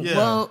too. Yeah.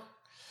 Well,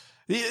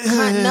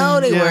 no,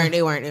 they weren't.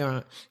 They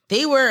weren't.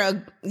 They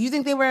were. You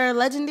think they were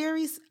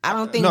legendaries? I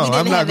don't think we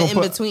didn't have it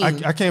in between.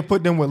 I can't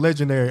put them with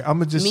legendary. I'm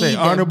gonna just say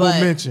honorable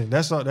mention.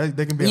 That's all.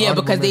 They can be. Yeah,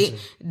 because mention.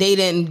 they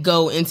didn't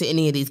go into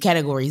any of these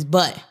categories,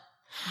 but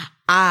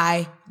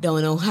I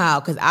don't know how,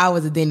 because I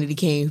was a Danny D.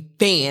 Kane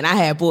fan. I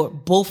had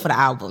bought both of the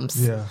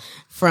albums. Yeah.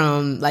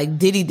 From like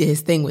Diddy did his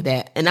thing with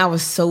that, and I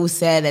was so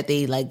sad that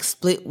they like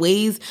split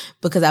ways,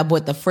 because I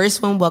bought the first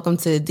one, Welcome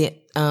to the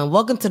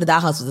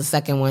Dollhouse was the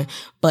second one,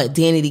 but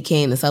Danny D.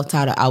 Kane, the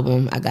self-titled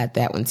album, I got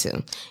that one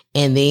too,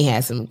 and they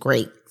had some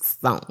great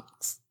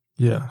songs.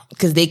 Yeah,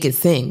 because they could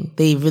sing,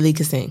 they really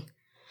could sing.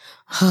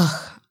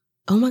 Oh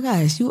my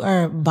gosh, you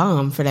are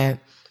bomb for that.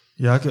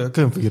 Yeah, I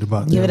couldn't forget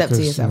about that. Give it up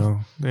to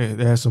yourself. They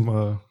had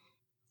some.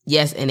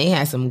 Yes, and they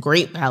had some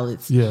great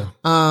ballads. Yeah.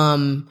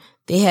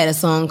 They had a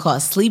song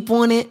called "Sleep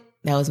on It."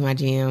 That was my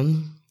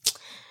jam.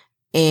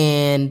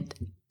 And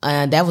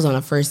that was on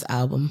the first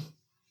album.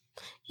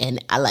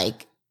 And I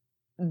like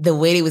the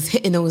way they was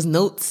hitting those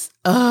notes.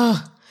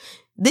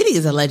 Diddy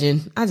is a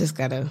legend. I just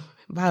gotta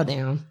bow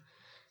down.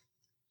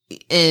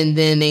 And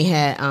then they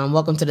had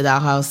 "Welcome to the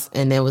Dollhouse,"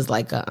 and there was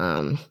like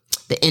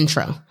the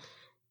intro.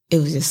 It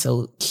was just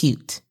so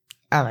cute.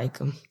 I like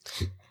him.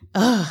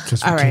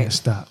 Because we can't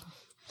stop.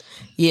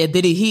 Yeah,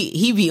 Diddy,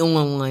 he be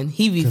on one.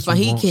 He be fun.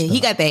 He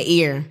got that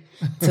ear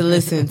to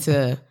listen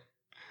to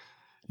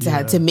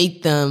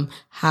make them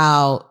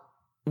how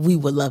we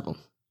would love them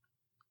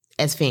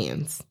as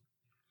fans.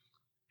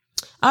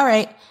 All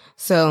right,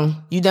 so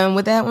you done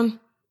with that one?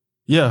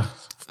 Yeah.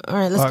 All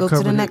right, let's go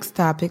to the next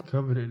topic.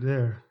 Covered it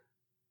there.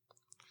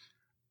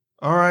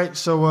 All right,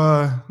 so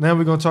now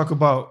we're gonna talk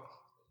about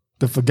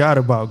the forgot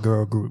about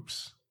girl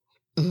groups.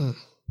 Mm-hmm.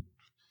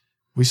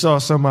 We saw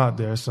some out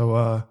there,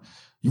 so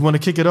you want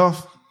to kick it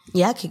off?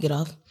 Yeah, I'll kick it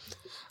off.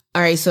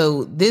 All right,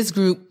 so this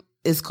group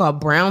is called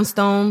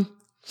Brownstone,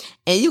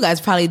 and you guys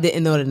probably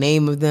didn't know the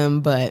name of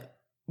them, but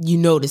you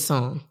know the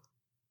song,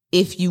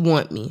 "If You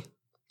Want Me."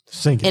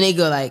 Sing it. And they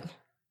go like,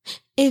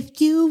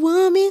 "If you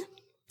want me,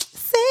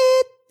 say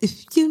it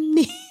if you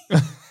need."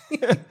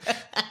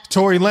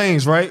 Tory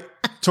Lanez, right?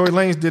 Tory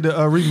Lanez did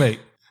a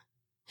remake.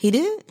 He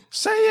did?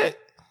 Say it.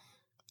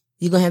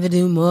 You're going to have to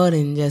do more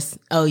than just,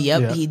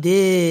 he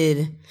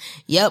did.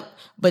 Yep.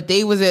 But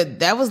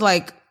that was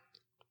like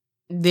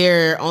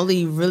their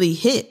only really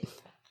hit.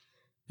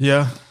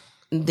 Yeah.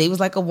 They was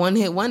like a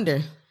one-hit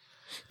wonder.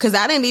 Because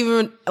I didn't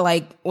even,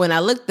 when I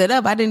looked it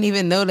up, I didn't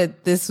even know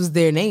that this was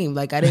their name.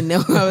 Like, I didn't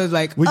know. I was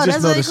like,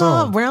 that's what they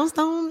call it,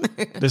 Brownstone?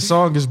 The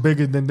song is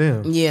bigger than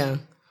them. Yeah.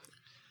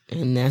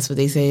 And that's what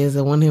they say is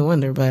a one-hit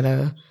wonder.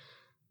 But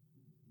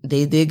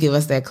they did give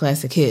us that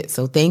classic hit.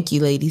 So thank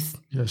you, ladies.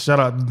 Yeah, shout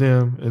out to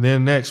them. And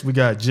then next, we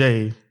got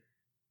Jay,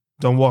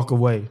 "Don't Walk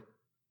Away."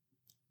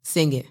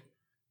 Sing it.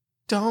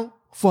 Don't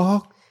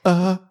walk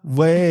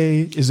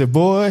away. Is it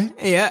boy?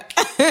 Yeah.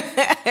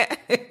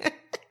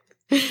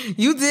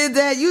 You did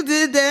that. You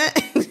did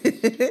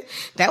that.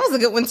 That was a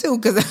good one too.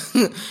 Because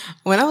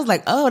when I was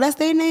like, "Oh, that's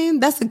their name,"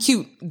 that's a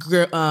cute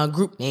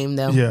group name,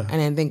 though. Yeah, I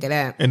didn't think of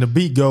that. And the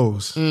beat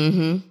goes.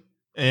 Mm-hmm.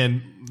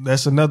 And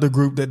that's another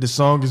group that the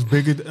song is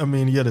bigger. I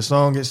mean, yeah, the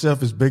song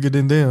itself is bigger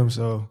than them.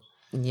 So,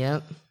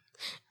 yep.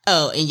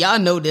 Oh, and y'all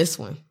know this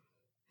one,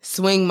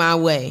 "Swing My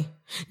Way."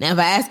 Now, if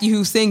I ask you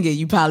who sing it,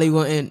 you probably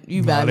wouldn't.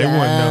 You probably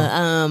wouldn't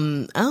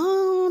know. I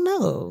don't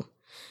know,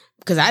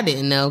 because I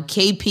didn't know.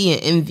 KP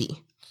and Envy.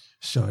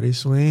 Shorty,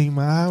 swing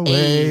my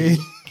way. Hey.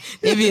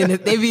 They be in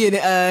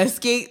the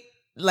skate,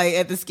 like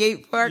at the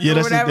skate park or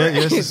whatever.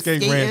 That's a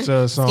skate ranch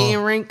song.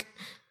 Skating rink.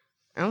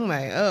 I'm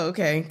like, oh,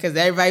 okay. Because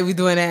everybody be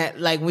doing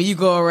that, like when you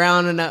go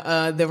around in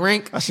the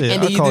rink and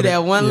then you do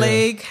that one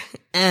leg,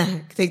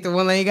 take the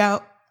one leg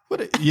out. What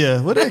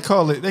do they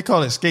call it? They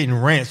call it skating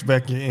ranch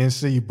back in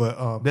NC,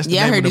 but that's the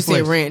name I heard of the you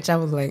place. say ranch. I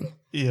was like,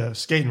 yeah,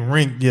 skating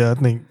rink. Yeah, I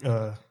think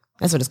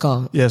that's what it's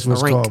called. Yeah, that's what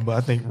it's rink. called. But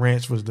I think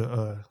ranch was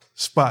the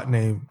spot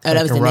name. Oh,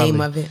 that was the Raleigh.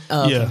 name of it.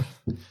 Oh, okay.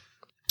 Yeah.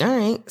 All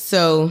right.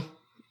 So,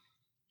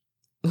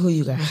 who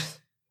you got?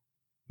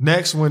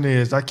 Next one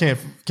is, I can't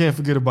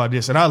forget about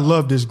this, and I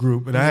love this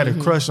group, and I had a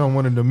crush on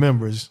one of the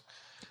members,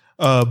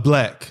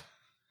 Black.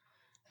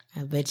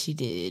 I bet she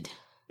did.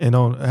 And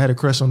I had a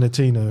crush on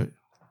Tina.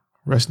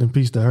 Rest in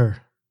peace to her.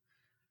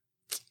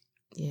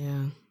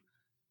 Yeah,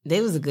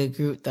 they was a good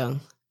group though,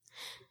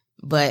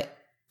 but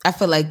I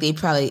feel like they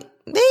kind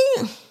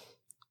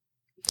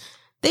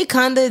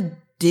of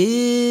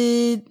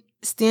did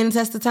stand the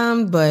test of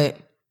time, but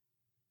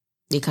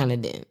they kind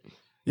of didn't.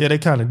 Yeah, they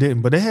kind of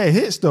didn't, but they had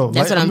hits though.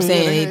 That's what I'm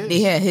saying. Yeah,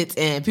 they had hits,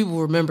 and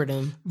people remember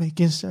them.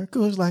 Making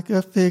circles like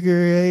a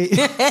figure eight.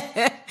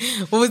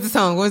 What was the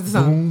song?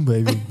 Boom,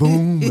 baby,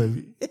 boom,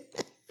 baby.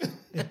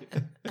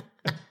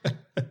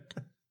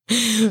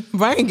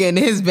 Brian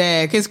getting his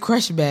bag, his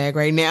crush bag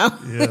right now.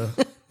 Yeah,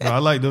 no, I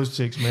like those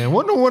chicks, man.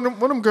 One of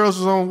them girls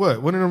was on what?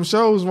 One of them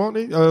shows, won't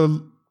they?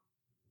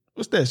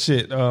 What's that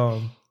shit?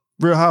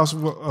 Real House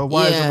Wives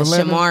of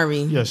Atlanta.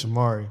 Shamari. Yeah,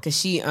 Shamari. Because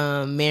she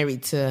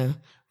married to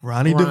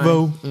Ronnie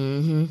DeVoe.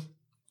 Mm-hmm.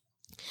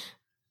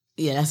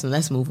 Yeah,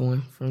 let's move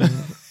on from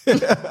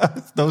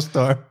Don't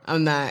start.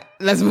 I'm not.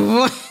 Let's move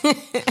on.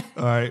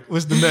 All right,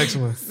 what's the next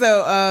one?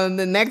 So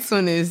the next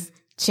one is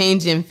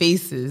Changing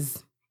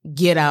Faces.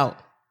 Get Out.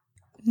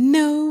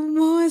 No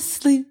more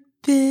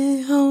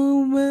sleeping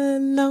home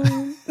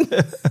alone.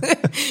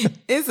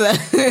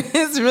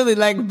 It's really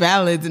like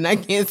ballads, and I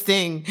can't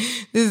sing.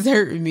 This is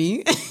hurting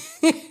me.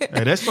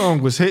 Hey, that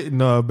song was hitting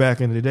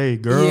back in the day.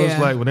 Girls,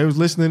 like when they was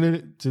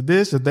listening to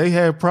this, if they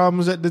had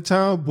problems at the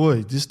time,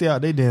 boy, just stay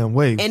out their damn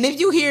way. And if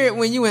you hear it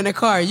when you in a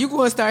car, you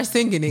gonna start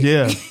singing it.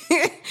 Yeah.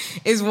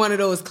 It's one of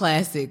those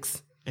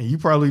classics. And you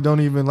probably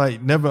don't even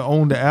never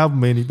own the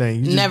album or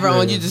anything. You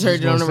just heard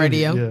it on the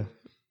radio. Yeah.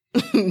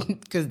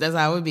 Because that's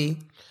how it be.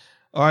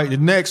 All right, the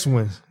next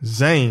one,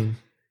 Zayn.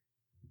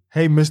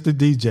 Hey, Mr.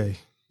 DJ.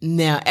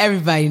 Now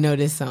everybody know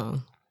this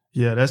song.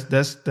 Yeah,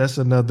 that's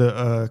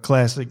another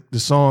classic. The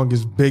song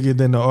is bigger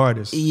than the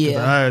artist.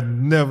 Yeah, I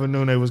never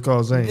knew they was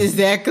called Zayn.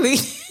 Exactly.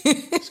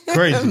 It's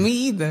crazy. Me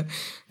either.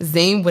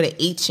 Zayn with an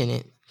H in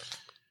it.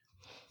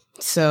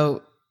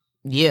 So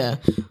yeah,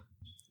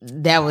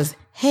 that was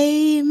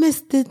Hey,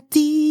 Mr.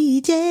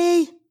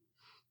 DJ.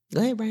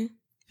 Go ahead, Brian.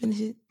 Finish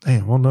it.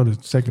 Damn, I don't know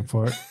the second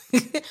part.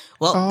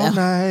 Well, all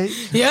night,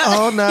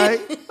 all night,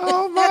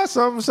 all my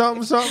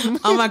something.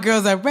 All my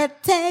girls are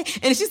Rete.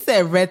 And she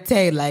said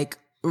Rete like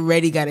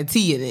ready got a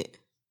T in it.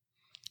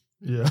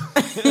 Yeah.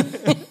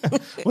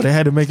 Well, they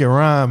had to make it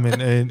rhyme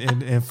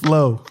and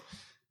flow.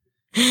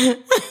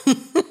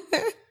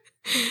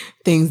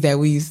 Things that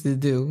we used to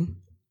do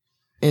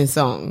in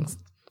songs.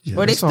 Yeah,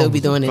 or they still be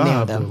doing it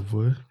now, though.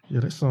 Boy. Yeah,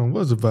 that song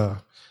was a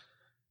vibe.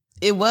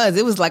 It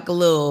was like a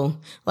little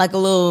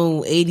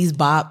 80s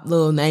bop,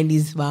 little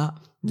 90s bop.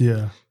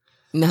 Yeah.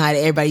 You know how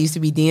everybody used to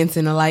be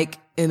dancing alike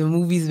in the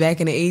movies back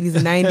in the 80s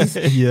and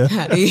 90s? Yeah.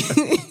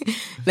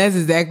 That's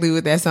exactly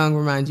what that song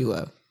reminds you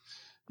of.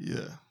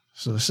 Yeah.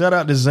 So shout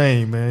out to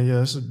Zayn, man.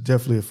 Yeah, it's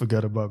definitely a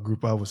forgot about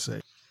group, I would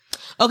say.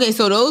 Okay,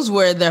 so those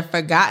were the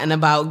forgotten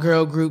about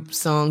girl group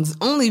songs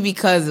only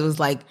because it was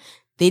like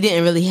they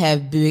didn't really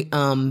have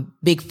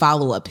big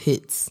follow-up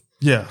hits.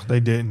 Yeah, they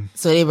didn't.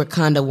 So they were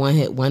kind of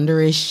one-hit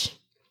wonder-ish.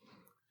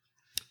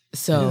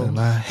 So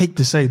yeah, I hate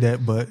to say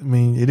that, but I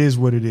mean, it is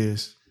what it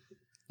is.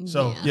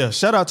 So yeah,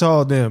 shout out to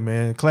all of them,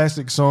 man.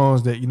 Classic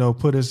songs that,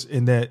 put us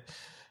in that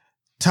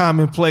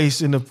time and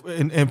place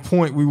and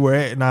point we were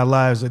at in our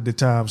lives at the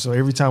time. So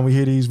every time we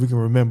hear these, we can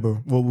remember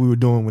what we were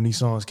doing when these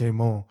songs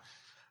came on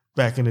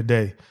back in the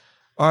day.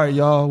 All right,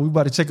 y'all, we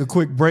about to take a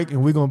quick break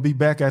and we're going to be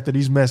back after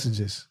these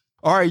messages.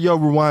 All right, yo,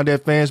 Rewind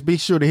That fans, be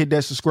sure to hit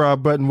that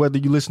subscribe button, whether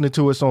you're listening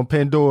to us on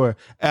Pandora,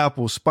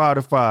 Apple,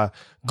 Spotify,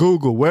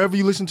 Google, wherever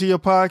you listen to your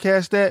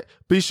podcast at,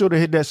 be sure to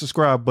hit that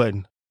subscribe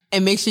button.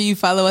 And make sure you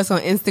follow us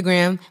on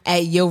Instagram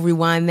at Yo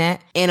Rewind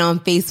That and on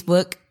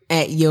Facebook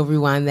at Yo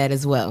Rewind That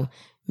as well.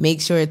 Make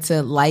sure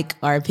to like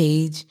our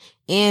page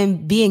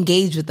and be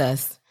engaged with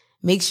us.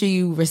 Make sure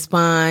you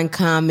respond,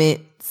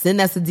 comment,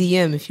 send us a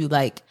DM if you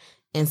like.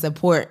 and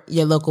support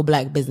your local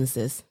Black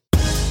businesses.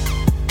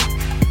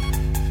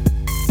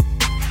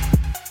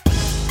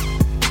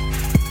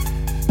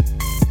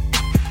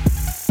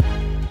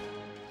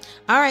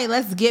 All right,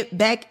 let's get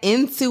back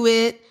into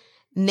it.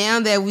 Now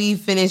that we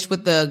finished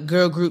with the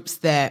girl groups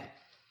that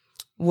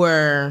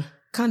were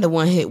kind of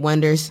one-hit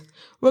wonders,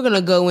 we're going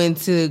to go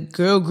into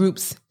girl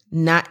groups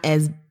not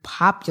as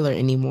popular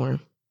anymore.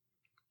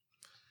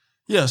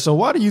 Yeah, so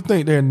why do you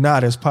think they're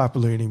not as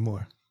popular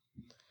anymore?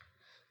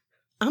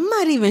 I'm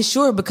not even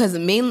sure because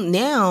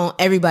now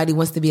everybody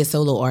wants to be a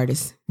solo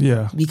artist.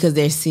 Yeah. Because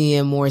they're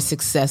seeing more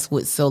success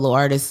with solo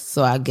artists.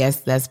 So I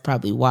guess that's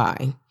probably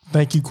why.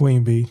 Thank you,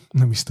 Queen Bee.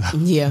 Let me stop.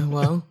 Yeah,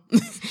 well.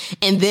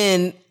 And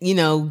then,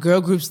 girl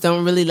groups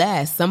don't really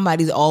last.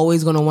 Somebody's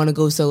always going to want to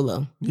go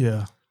solo.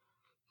 Yeah.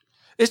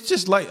 It's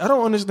just like, I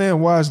don't understand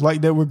why it's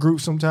like that with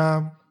groups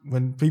sometimes.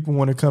 When people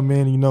want to come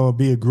in, and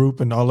be a group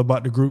and all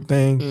about the group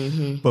thing.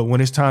 Mm-hmm. But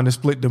when it's time to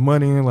split the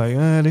money, and like,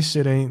 this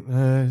shit ain't.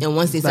 And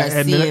once they start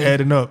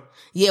adding up.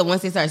 Yeah,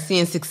 once they start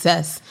seeing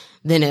success,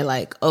 then they're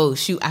like, oh,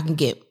 shoot, I can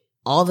get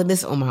all of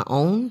this on my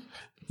own.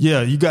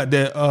 Yeah, you got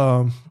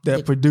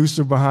that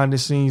producer behind the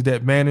scenes,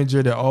 that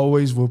manager that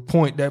always will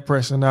point that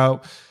person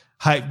out,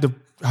 hype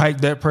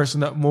that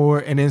person up more,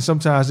 and then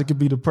sometimes it could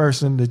be the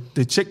person,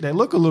 the chick that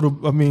look a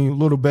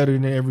little better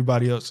than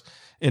everybody else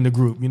in the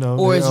group,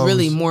 or it's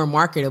really more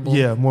marketable.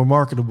 Yeah, more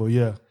marketable.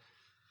 Yeah.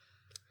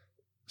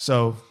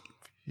 So,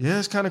 yeah,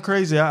 it's kind of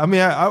crazy.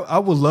 I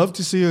would love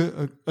to see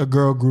a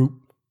girl group.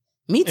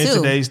 Me too. In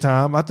today's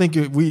time, I think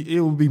it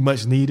would be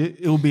much needed.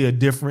 It would be a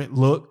different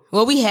look.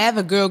 Well, we have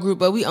a girl group,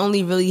 but we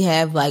only really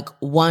have like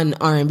one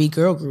R&B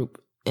girl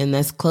group, and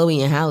that's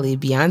Chloe and Halle,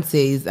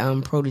 Beyonce's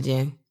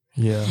protege.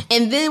 Yeah.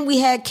 And then we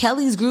had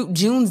Kelly's group,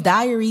 June's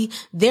Diary.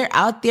 They're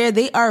out there.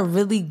 They are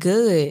really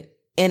good,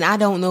 and I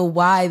don't know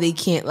why they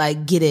can't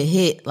like get a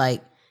hit,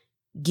 like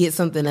get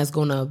something that's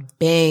gonna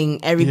bang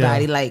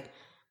everybody. Yeah. Like,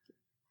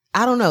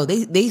 I don't know.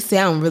 They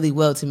sound really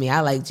well to me. I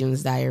like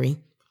June's Diary.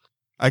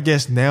 I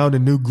guess now the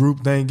new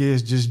group thing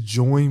is just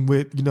join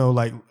with,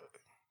 like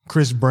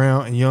Chris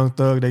Brown and Young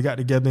Thug. They got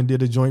together and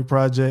did a joint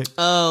project.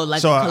 Oh,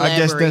 like so I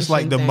guess that's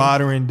like the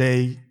modern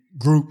day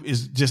group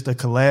is just a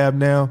collab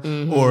now,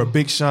 mm-hmm. or a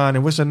Big Sean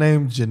and what's her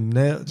name,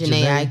 Janae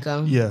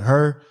Aiko. Yeah,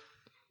 her.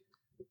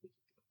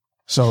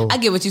 So I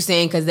get what you're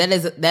saying because that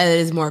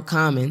is more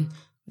common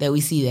that we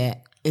see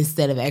that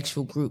instead of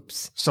actual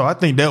groups. So I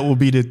think that will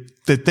be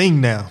the thing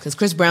now. Because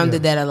Chris Brown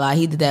did that a lot.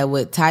 He did that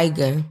with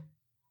Tyga.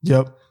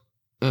 Yep.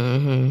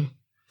 Mm-hmm.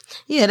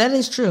 Yeah, that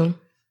is true.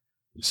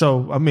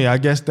 So, I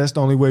guess that's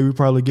the only way we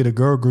probably get a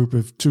girl group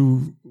if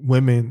two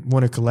women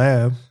want to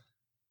collab.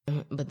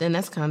 But then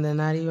that's kind of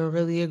not even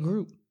really a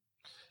group.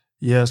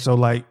 Yeah, so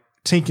like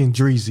Tink and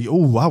Dreezy.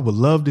 Oh, I would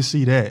love to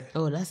see that.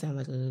 Oh, that sounds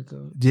like a good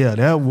group. Yeah,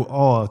 that would.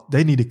 Oh,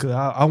 they need to.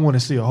 I want to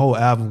see a whole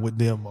album with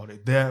them on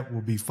it. That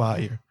would be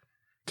fire.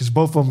 Because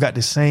both of them got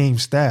the same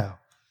style.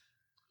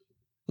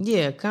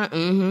 Yeah.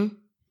 Mm-hmm.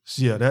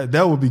 So yeah,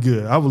 that would be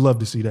good. I would love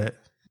to see that.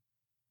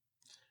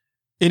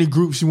 Any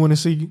groups you want to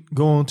see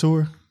go on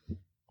tour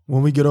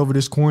when we get over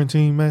this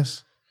quarantine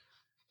mess?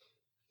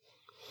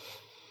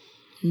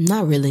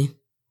 Not really.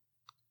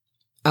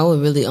 I would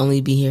really only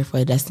be here for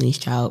a Destiny's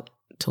Child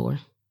tour.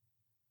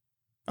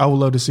 I would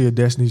love to see a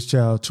Destiny's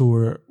Child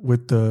tour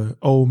with the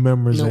old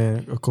members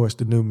and, of course,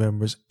 the new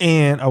members.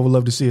 And I would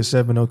love to see a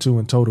 702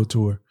 and Total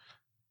tour.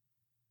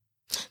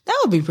 That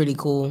would be pretty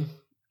cool.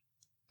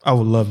 I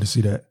would love to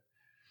see that.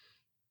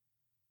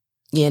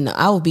 Yeah, no,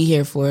 I would be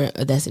here for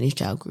a Destiny's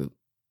Child group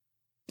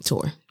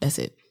tour. That's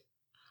it.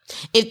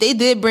 If they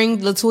did bring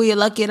LaToya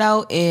Luckett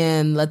out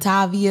and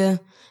Latavia,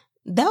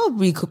 that would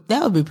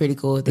be pretty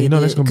cool. If they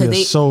that's gonna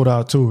be a sold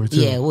out tour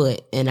too. Yeah, it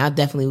would, and I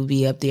definitely would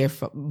be up there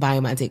for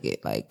buying my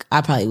ticket. Like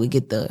I probably would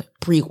get the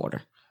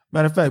pre-order.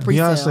 Matter of fact,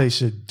 Beyonce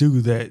should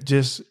do that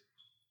just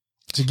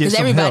to get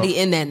some everybody help.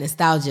 In that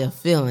nostalgia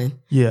feeling.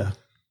 Yeah.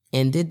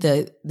 And did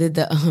the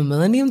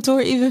Millennium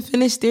Tour even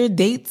finish their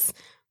dates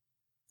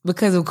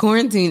because of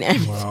quarantine?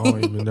 Well, I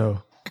don't even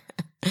know.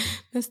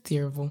 That's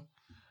terrible.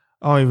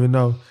 I don't even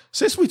know.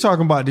 Since we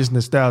talking about this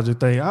nostalgia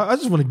thing, I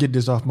just want to get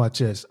this off my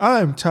chest. I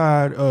am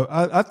tired of,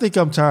 I think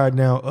I'm tired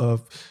now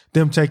of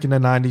them taking the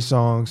 90s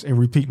songs and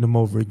repeating them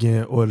over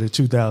again, or the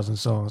 2000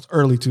 songs,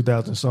 early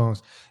 2000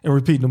 songs, and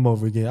repeating them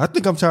over again. I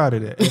think I'm tired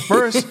of that. At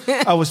first,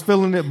 I was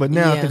feeling it, but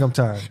now I think I'm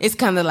tired. It's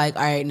kind of like,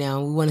 all right,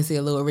 now we want to see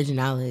a little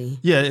originality.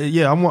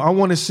 Yeah. I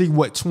want to see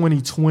what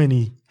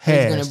 2020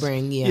 has. It's going to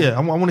bring, Yeah,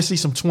 I want to see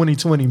some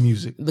 2020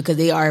 music. Because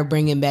they are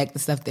bringing back the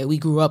stuff that we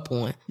grew up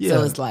on. Yeah.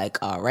 So it's like,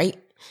 all right.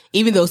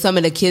 Even though some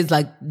of the kids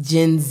like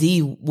Gen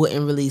Z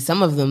wouldn't really,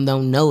 some of them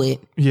don't know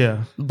it.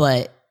 Yeah.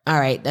 But all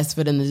right, that's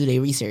for them to do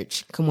their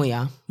research. Come on,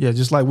 y'all. Yeah,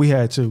 just like we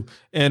had to.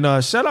 And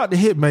shout out to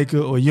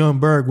Hitmaker or Young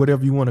Berg,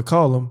 whatever you want to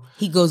call him.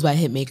 He goes by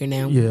Hitmaker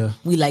now. Yeah.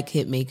 We like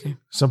Hitmaker.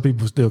 Some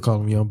people still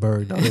call him Young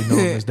Berg. They know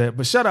him as that.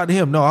 But shout out to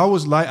him. No, I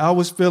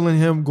was feeling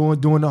him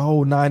doing the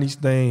whole 90s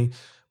thing,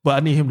 but I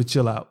need him to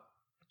chill out.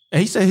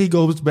 And he said he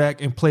goes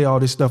back and play all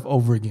this stuff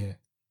over again.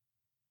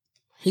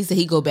 He said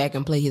he go back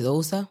and play his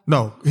old stuff?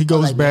 No, he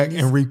goes like back 90s?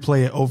 and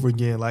replay it over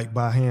again, like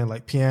by hand,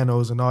 like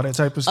pianos and all that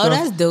type of stuff. Oh,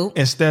 that's dope.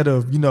 Instead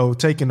of,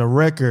 taking a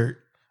record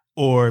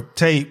or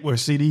tape or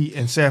CD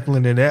and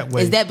sampling it that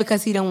way. Is that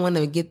because he don't want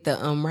to get the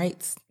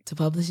rights to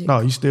publish it? No,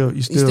 you still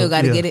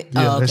got to get it?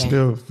 Yeah, Oh, that's okay.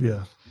 still,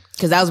 yeah.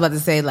 Because I was about to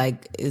say,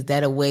 like, is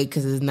that a way?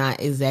 Because it's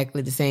not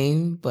exactly the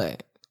same,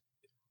 but...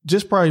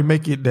 Just probably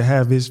make it to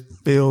have his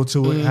feel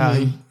to it, how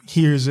he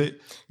hears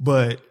it.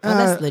 But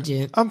that's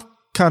legit. I'm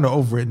kind of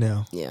over it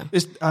now. Yeah.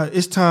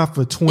 It's time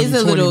for 2020 It's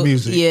a little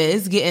music. Yeah,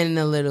 it's getting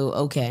a little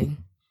okay.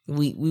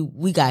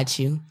 We got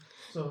you.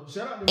 So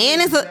shout out to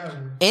And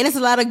it's a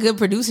lot of good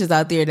producers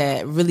out there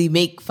that really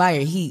make fire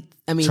heat.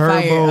 I mean,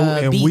 Turbo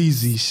fire and beats.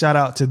 Wheezy. Shout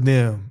out to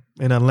them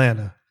in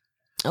Atlanta.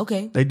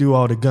 Okay. They do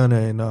all the Gunna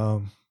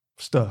and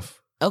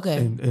stuff. Okay.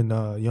 And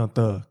Young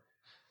Thug.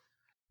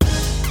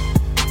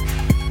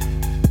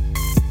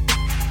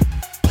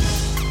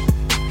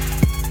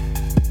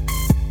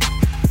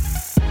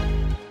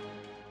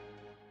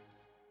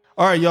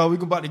 All right, y'all,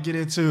 we're about to get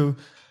into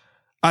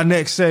our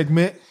next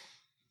segment.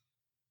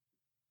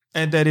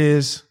 And that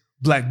is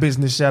Black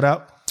Business Shout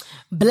Out.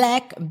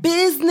 Black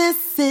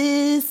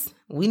businesses.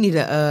 We need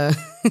a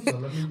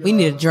we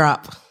need a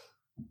drop.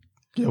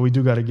 Yeah, we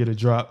do got to get a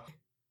drop.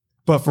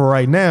 But for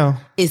right now,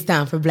 It's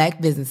time for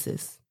Black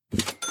businesses.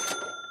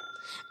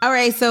 All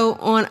right, so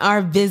on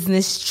our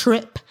business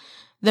trip,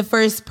 the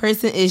first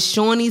person is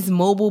Shawnee's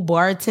Mobile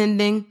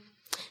Bartending.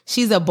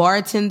 She's a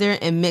bartender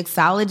and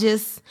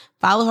mixologist.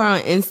 Follow her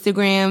on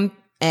Instagram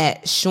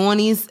at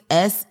Shawneys,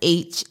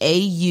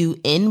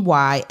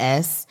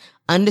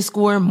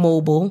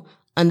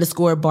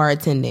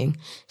 SHAUNYS_mobile_bartending.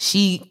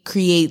 She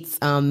creates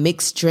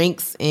mixed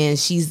drinks, and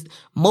she's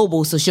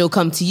mobile, so she'll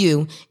come to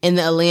you in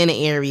the Atlanta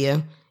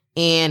area,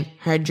 and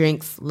her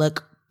drinks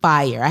look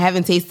fire. I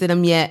haven't tasted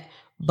them yet,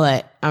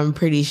 but I'm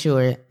pretty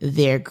sure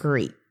they're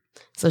great.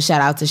 So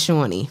shout out to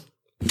Shawnee.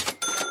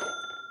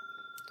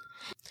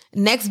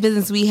 Next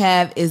business we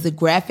have is a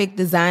graphic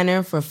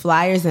designer for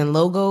flyers and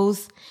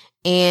logos,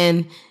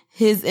 and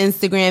his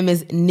Instagram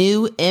is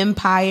New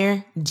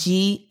Empire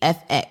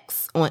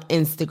GFX on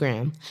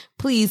Instagram.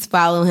 Please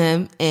follow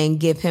him and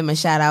give him a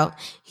shout out.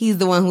 He's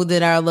the one who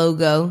did our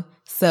logo,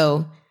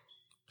 so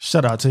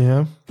shout out to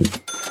him.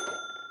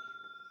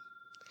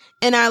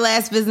 And our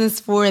last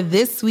business for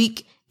this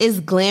week is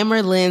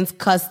Glamour Lens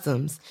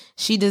Customs.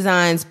 She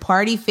designs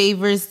party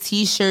favors,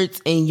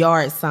 t-shirts, and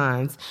yard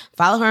signs.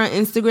 Follow her on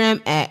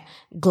Instagram at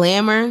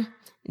Glamour,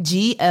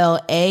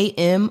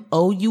 GLAMOUR,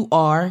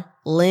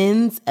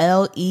 Lens,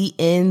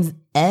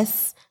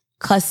 LENS,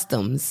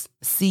 Customs,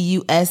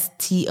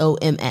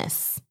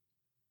 CUSTOMS.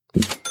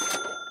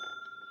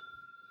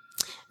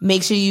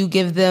 Make sure you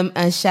give them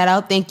a shout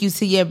out. Thank you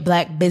to your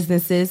Black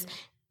businesses,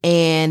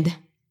 and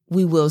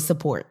we will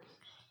support.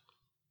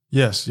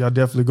 Yes, y'all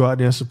definitely go out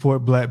there and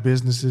support Black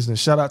businesses. And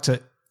shout out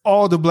to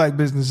all the Black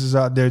businesses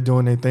out there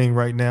doing their thing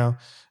right now.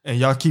 And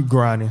y'all keep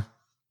grinding.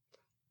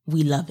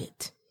 We love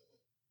it.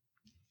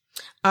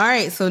 All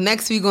right, so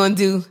next we're going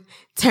to do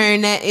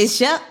Turn That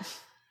Ish Up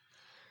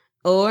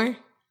or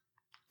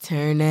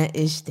Turn That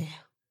Ish Down.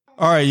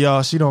 All right,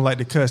 y'all. She don't like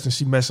to cuss and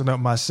she messing up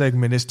my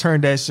segment. It's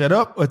Turn That Shit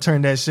Up or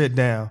Turn That Shit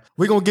Down.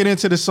 We're going to get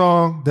into the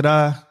song that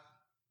I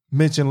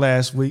mentioned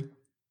last week.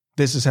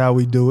 This Is How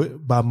We Do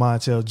It by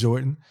Montel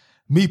Jordan.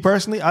 Me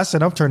personally, I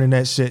said I'm turning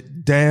that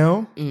shit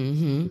down.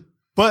 Mm-hmm.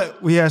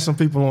 But we had some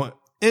people on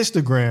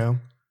Instagram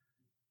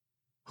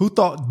who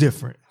thought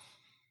different.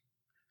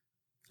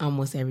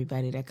 Almost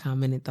everybody that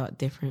commented thought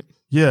different.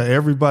 Yeah,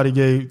 everybody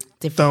gave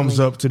thumbs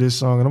Differently. up to this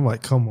song. And I'm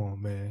like, come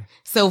on, man.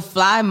 So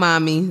Fly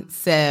Mommy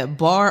said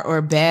bar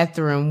or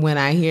bathroom when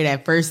I hear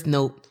that first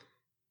note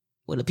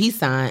with a peace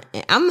sign.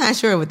 And I'm not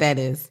sure what that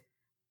is.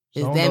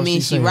 Does I don't know that if mean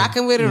she's she saying-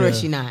 rocking with it or yeah.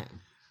 is she not?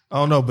 I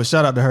don't know, but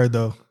shout out to her,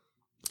 though.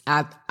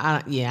 I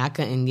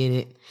couldn't get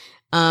it.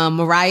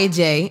 Mariah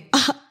J.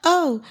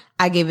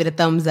 I gave it a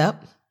thumbs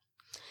up.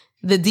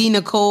 The D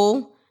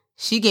Nicole,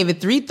 she gave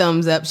it 3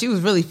 thumbs up. She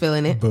was really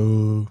feeling it.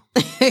 Boo.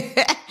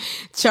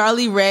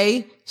 Charlie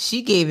Ray,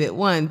 she gave it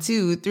 1,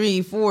 2,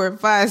 3, 4,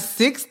 5,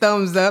 6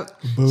 thumbs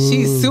up. Boo.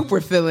 She's super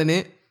feeling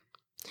it.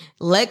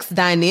 Lex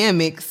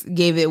Dynamics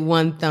gave it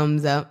 1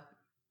 thumbs up.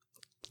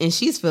 And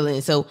she's feeling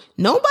it. So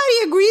nobody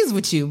agrees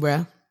with you,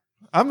 bruh.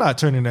 I'm not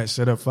turning that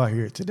shit up out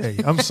here today.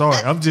 I'm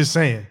sorry. I'm just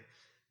saying.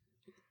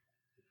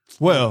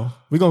 Well,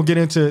 we're going to get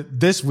into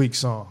this week's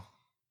song.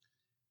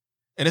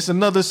 And it's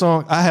another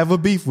song I have a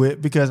beef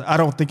with because I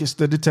don't think it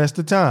stood the test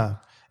of time.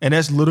 And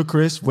that's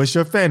Ludacris, What's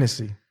Your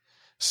Fantasy?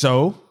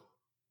 So,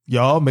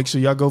 y'all, make sure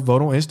y'all go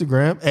vote on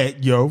Instagram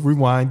at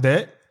Rewind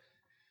That.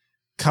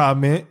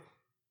 Comment.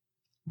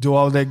 Do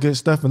all that good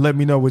stuff and let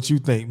me know what you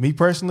think. Me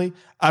personally,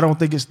 I don't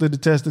think it stood the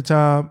test of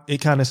time. It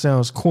kind of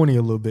sounds corny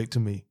a little bit to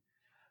me.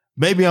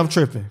 Maybe I'm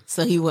tripping.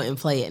 So he wouldn't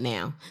play it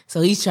now.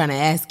 So he's trying to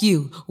ask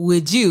you,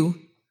 would you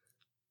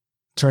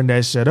Turn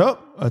that shit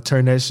up or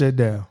turn that shit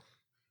down?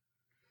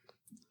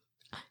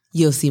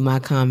 You'll see my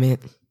comment.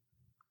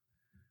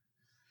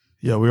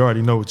 Yeah, we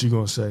already know what you're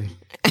going to say.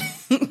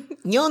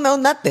 You don't know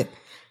nothing.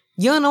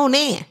 You don't know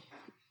nan.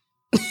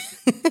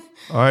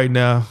 All right,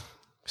 now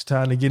it's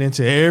time to get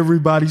into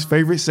everybody's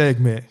favorite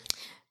segment.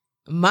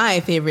 My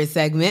favorite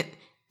segment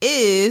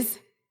is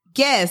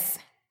Guess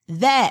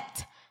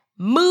That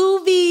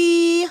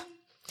Movie.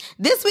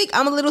 This week,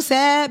 I'm a little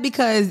sad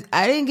because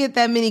I didn't get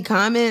that many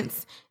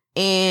comments,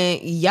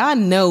 and y'all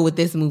know what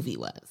this movie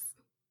was.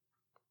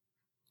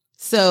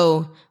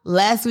 So,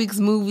 last week's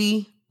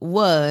movie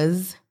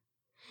was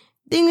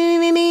ding,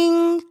 ding, ding,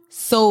 ding,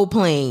 Soul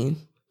Plane.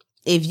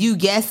 If you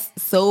guessed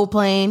Soul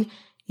Plane,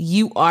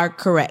 you are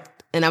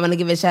correct. And I'm going to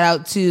give a shout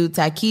out to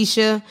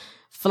Takesha,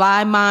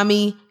 Fly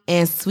Mommy,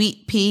 and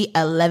Sweet P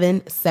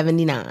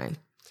 1179.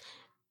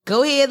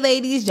 Go ahead,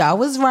 ladies. Y'all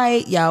was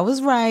right.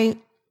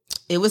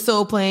 It was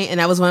Soul Plane, and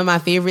that was one of my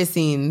favorite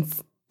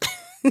scenes.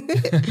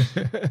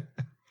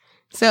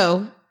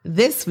 So,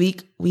 this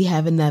week, we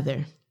have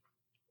another.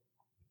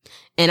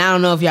 And I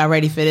don't know if y'all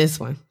ready for this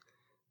one.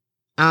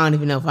 I don't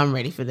even know if I'm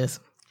ready for this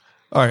one.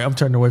 All right, I'm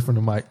turning away from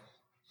the mic.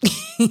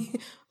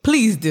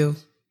 Please do.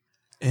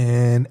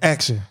 And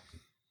action.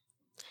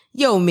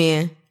 Yo,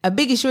 man, a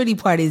Biggie Shorty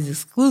party is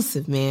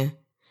exclusive, man.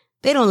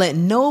 They don't let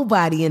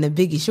nobody in a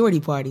Biggie Shorty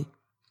party.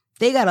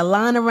 They got a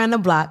line around the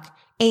block.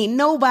 Ain't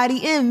nobody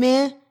in,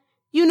 man.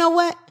 You know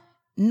what?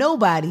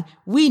 Nobody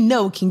we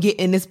know can get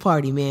in this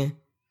party, man.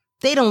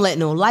 They don't let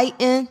no light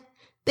in.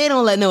 They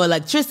don't let no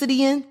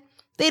electricity in.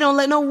 They don't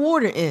let no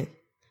water in.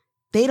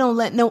 They don't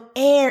let no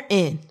air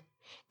in.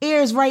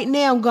 Air's right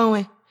now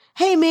going,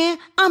 hey, man,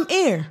 I'm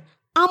air.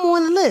 I'm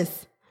on the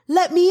list.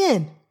 Let me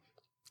in.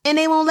 And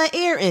they won't let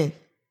air in.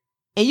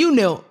 And you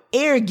know,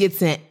 air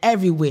gets in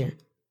everywhere.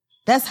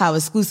 That's how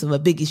exclusive a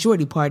Biggie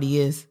Shorty party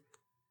is.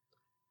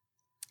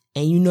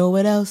 And you know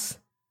what else?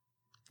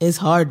 It's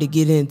hard to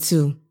get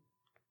into.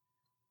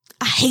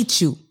 I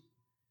hate you.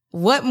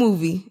 What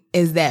movie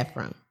is that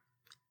from?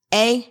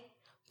 A,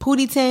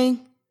 Pootie Tang,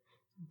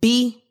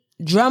 B,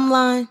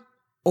 Drumline,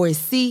 or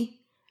C,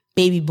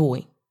 Baby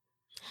Boy?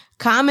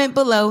 Comment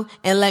below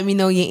and let me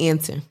know your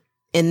answer.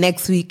 And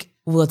next week,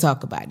 we'll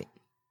talk about it.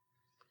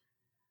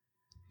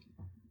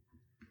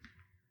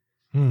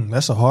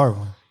 That's a hard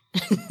one.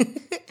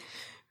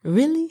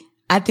 Really?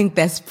 I think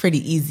that's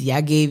pretty easy.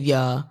 I gave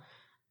y'all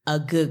a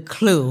good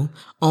clue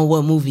on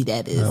what movie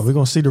that is. We're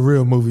going to see the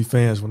real movie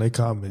fans when they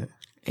comment.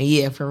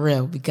 Yeah, for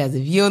real. Because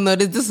if you don't know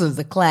this was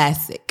a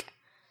classic.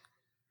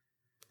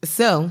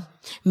 So,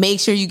 make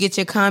sure you get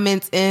your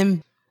comments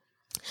in.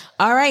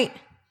 All right.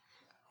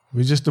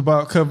 We just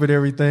about covered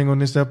everything on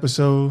this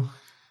episode.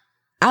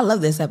 I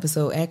love this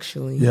episode,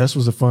 actually. Yeah, this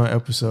was a fun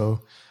episode.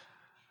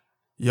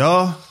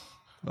 Y'all,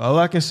 all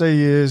I can say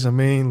is,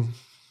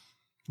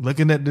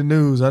 looking at the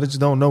news, I just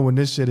don't know when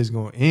this shit is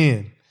going to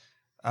end.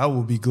 I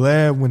will be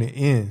glad when it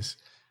ends.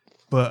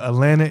 But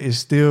Atlanta is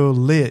still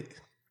lit.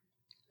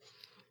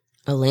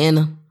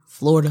 Atlanta,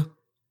 Florida.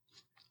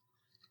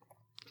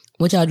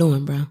 What y'all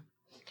doing, bro?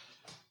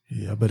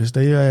 Yeah, better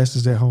stay your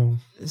asses at home.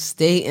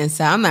 Stay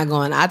inside. I'm not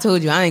going. I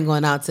told you I ain't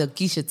going out till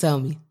Keisha tell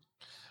me.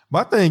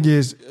 My thing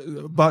is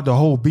about the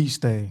whole beach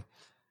thing.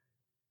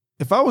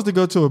 If I was to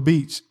go to a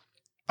beach,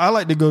 I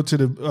like to go to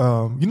the,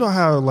 you know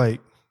how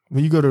like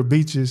when you go to the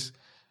beaches,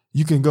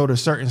 you can go to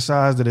certain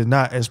sides that are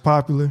not as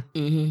popular,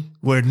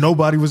 where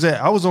nobody was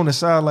at. I was on the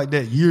side like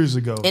that years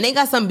ago. And they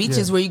got some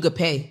beaches where you could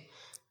pay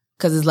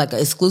because it's like an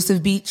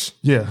exclusive beach.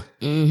 Yeah.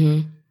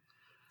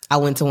 I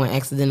went to one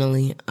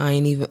accidentally. I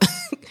ain't even...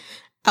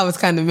 I was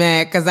kind of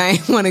mad because I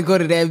didn't want to go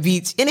to that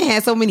beach. And it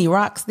had so many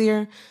rocks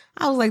there.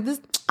 I was like,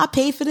 I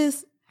paid for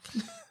this.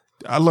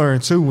 I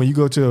learned too, when you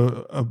go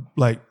to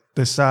like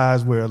the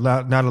sides where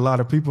not a lot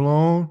of people are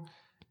on,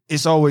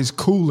 it's always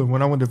cooler.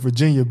 When I went to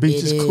Virginia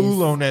Beach, it's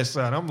cool on that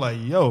side. I'm like,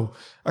 yo,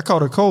 I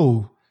caught a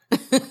cold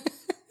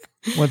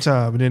one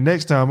time. And then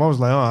next time I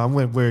was like, I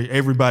went where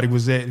everybody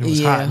was at and it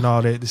was hot and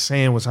all that. The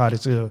sand was hot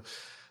as hell.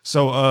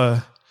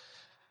 So,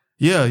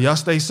 y'all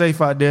stay safe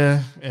out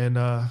there. And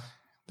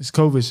this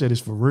COVID shit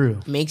is for real.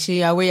 Make sure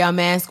y'all wear y'all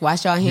mask,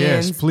 wash y'all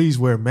hands. Yes, please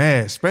wear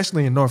masks,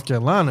 especially in North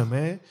Carolina,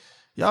 man.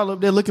 Y'all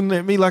up there looking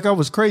at me like I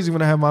was crazy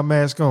when I had my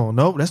mask on.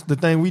 Nope, that's the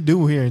thing we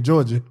do here in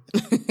Georgia.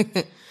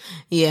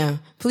 Yeah,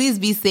 please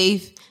be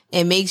safe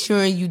and make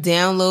sure you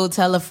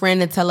tell a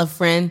friend to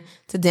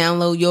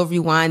download You'll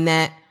Rewind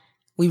That.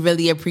 We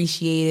really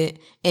appreciate it.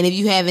 And if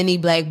you have any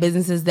Black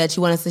businesses that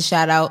you want us to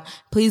shout out,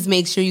 please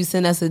make sure you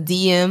send us a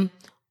DM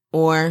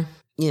or,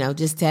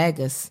 just tag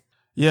us.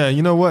 Yeah,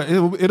 you know what?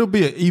 It'll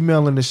be an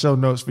email in the show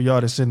notes for y'all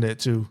to send that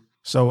to.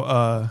 So,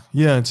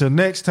 until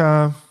next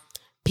time.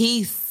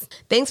 Peace.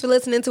 Thanks for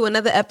listening to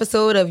another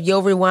episode of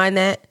You'll Rewind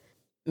That.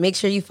 Make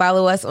sure you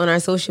follow us on our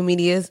social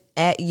medias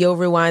at You'll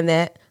Rewind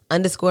That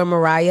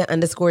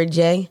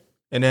 _Mariah_J.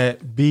 And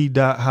at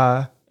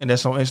B.High. And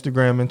that's on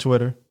Instagram and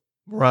Twitter.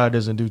 Mariah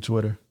doesn't do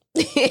Twitter.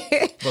 But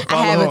follow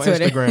I have her a on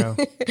Twitter. Instagram.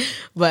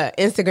 But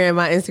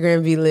my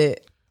Instagram be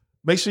lit.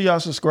 Make sure y'all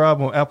subscribe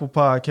on Apple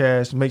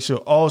Podcasts. Make sure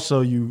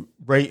also you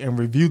rate and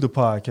review the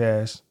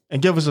podcast.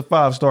 And give us a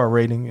 5-star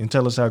rating and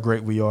tell us how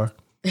great we are.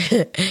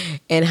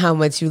 And how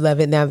much you love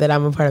it now that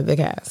I'm a part of the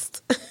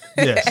cast.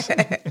 Yes.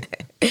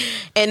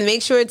 And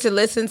make sure to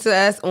listen to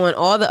us on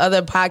all the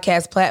other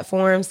podcast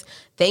platforms.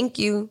 Thank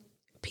you.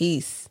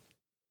 Peace.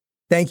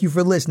 Thank you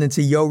for listening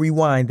to Yo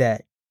Rewind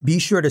That. Be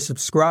sure to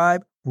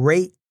subscribe,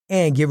 rate,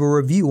 and give a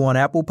review on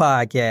Apple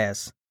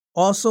Podcasts.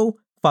 Also,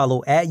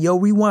 follow at Yo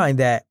Rewind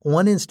That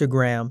on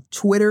Instagram,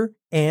 Twitter,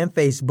 and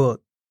Facebook.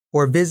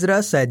 Or visit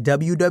us at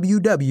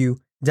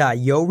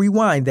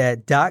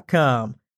www.yorewindthat.com.